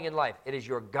calling in life. It is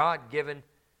your God-given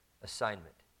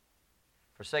assignment."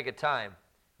 For sake of time,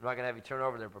 I'm not going to have you turn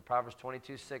over there, but Proverbs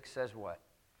 22:6 says what?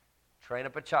 "Train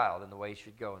up a child in the way he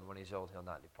should go, and when he's old, he'll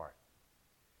not depart."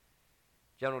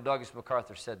 General Douglas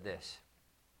MacArthur said this: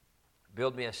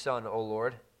 "Build me a son, O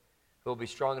Lord, who will be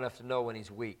strong enough to know when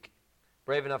he's weak,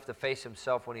 brave enough to face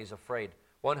himself when he's afraid,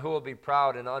 one who will be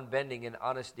proud and unbending in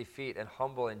honest defeat and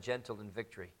humble and gentle in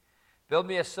victory. Build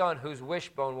me a son whose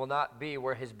wishbone will not be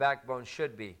where his backbone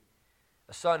should be,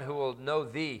 a son who will know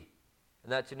thee,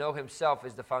 and that to know himself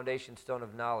is the foundation stone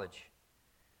of knowledge.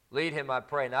 Lead him, I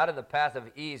pray, not in the path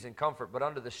of ease and comfort, but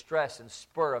under the stress and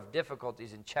spur of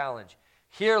difficulties and challenge.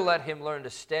 Here let him learn to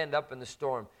stand up in the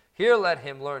storm, Here let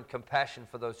him learn compassion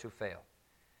for those who fail.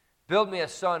 Build me a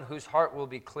son whose heart will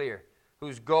be clear,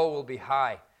 whose goal will be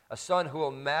high, a son who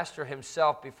will master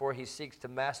himself before he seeks to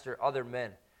master other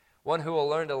men, one who will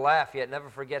learn to laugh yet never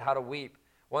forget how to weep,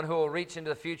 one who will reach into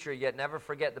the future yet never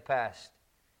forget the past.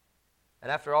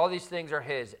 And after all these things are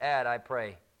his, add, I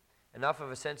pray, enough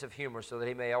of a sense of humor so that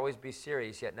he may always be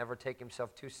serious yet never take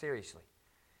himself too seriously.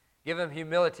 Give him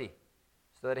humility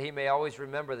so that he may always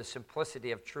remember the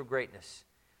simplicity of true greatness,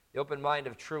 the open mind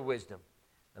of true wisdom,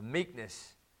 the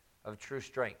meekness of true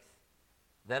strength.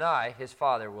 Then I, his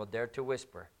father, will dare to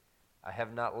whisper, I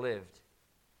have not lived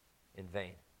in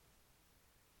vain.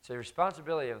 It's the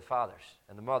responsibility of the fathers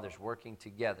and the mothers working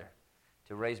together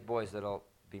to raise boys that will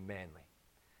be manly.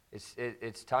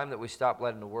 It's time that we stop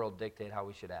letting the world dictate how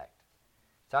we should act.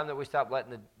 It's time that we stop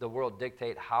letting the world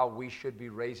dictate how we should be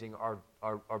raising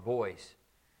our boys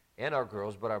and our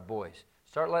girls, but our boys.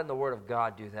 Start letting the Word of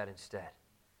God do that instead,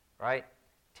 right?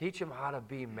 Teach them how to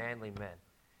be manly men.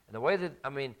 And the way that,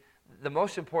 the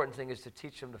most important thing is to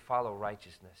teach them to follow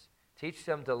righteousness. Teach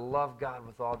them to love God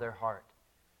with all their heart.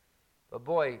 But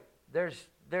boy,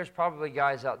 there's probably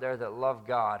guys out there that love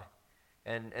God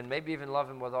and maybe even love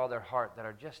Him with all their heart that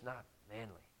are just not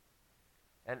manly.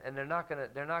 And they're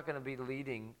not gonna be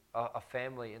leading a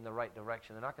family in the right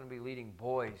direction. They're not going to be leading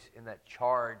boys in that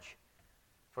charge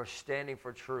for standing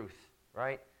for truth,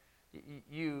 right?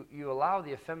 You allow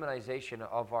the effeminization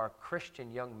of our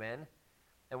Christian young men,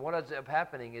 and what ends up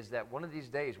happening is that one of these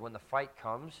days when the fight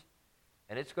comes,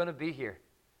 and it's going to be here,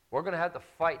 we're going to have to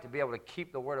fight to be able to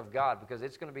keep the Word of God because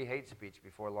it's going to be hate speech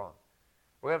before long.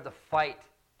 We're going to have to fight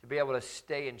to be able to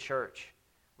stay in church.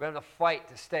 We're going to have to fight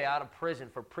to stay out of prison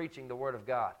for preaching the Word of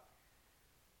God.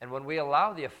 And when we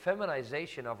allow the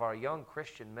effeminization of our young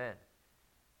Christian men,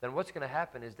 then what's going to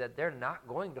happen is that they're not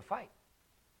going to fight.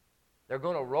 They're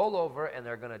going to roll over and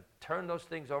they're going to turn those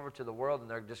things over to the world and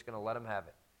they're just going to let them have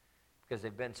it. Because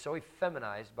they've been so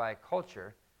effeminized by a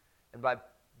culture and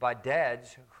by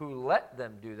dads who let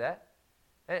them do that.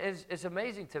 And it's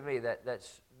amazing to me that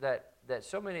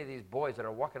so many of these boys that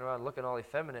are walking around looking all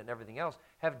effeminate and everything else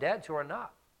have dads who are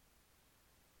not.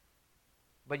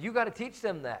 But you got to teach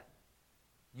them that.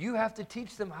 You have to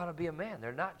teach them how to be a man.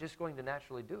 They're not just going to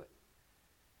naturally do it.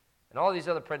 And all these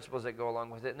other principles that go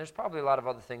along with it. And there's probably a lot of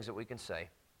other things that we can say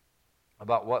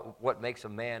about what makes a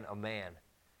man a man.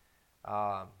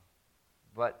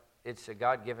 But it's a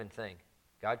God-given thing.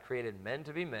 God created men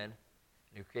to be men, and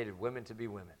He created women to be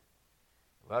women.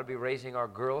 We ought to be raising our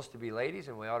girls to be ladies,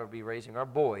 and we ought to be raising our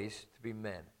boys to be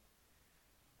men.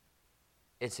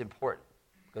 It's important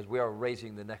because we are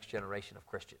raising the next generation of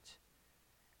Christians.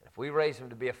 And if we raise them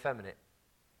to be effeminate,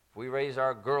 if we raise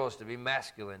our girls to be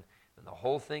masculine, then the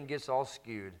whole thing gets all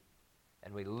skewed,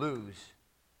 and we lose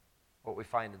what we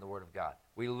find in the Word of God.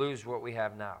 We lose what we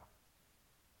have now.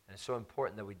 And it's so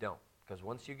important that we don't, because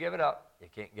once you give it up, you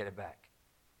can't get it back.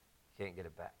 You can't get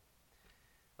it back.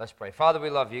 Let's pray. Father,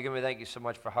 we love you. We thank you so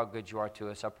much for how good you are to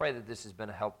us. I pray that this has been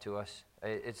a help to us.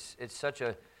 It's such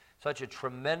a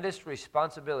tremendous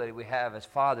responsibility we have as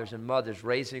fathers and mothers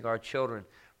raising our children,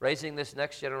 raising this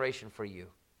next generation for you.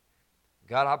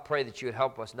 God, I pray that you would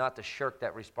help us not to shirk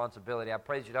that responsibility. I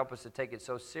pray that you'd help us to take it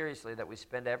so seriously that we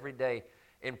spend every day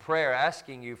in prayer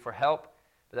asking you for help,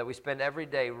 but that we spend every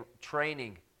day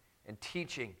training and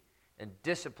teaching and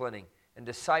disciplining and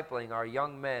discipling our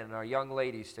young men and our young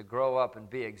ladies to grow up and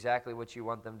be exactly what you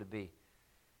want them to be.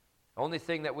 The only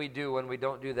thing that we do when we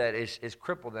don't do that is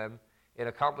cripple them in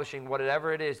accomplishing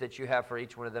whatever it is that you have for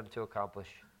each one of them to accomplish.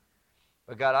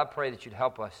 But God, I pray that you'd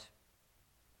help us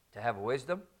to have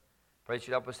wisdom. Pray that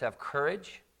you'd help us to have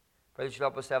courage. Pray that you'd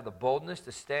help us to have the boldness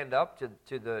to stand up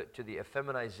to the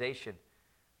effeminization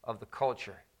of the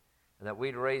culture, and that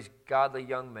we'd raise godly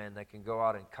young men that can go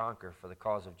out and conquer for the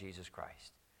cause of Jesus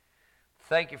Christ.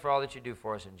 Thank you for all that you do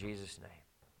for us in Jesus'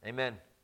 name. Amen.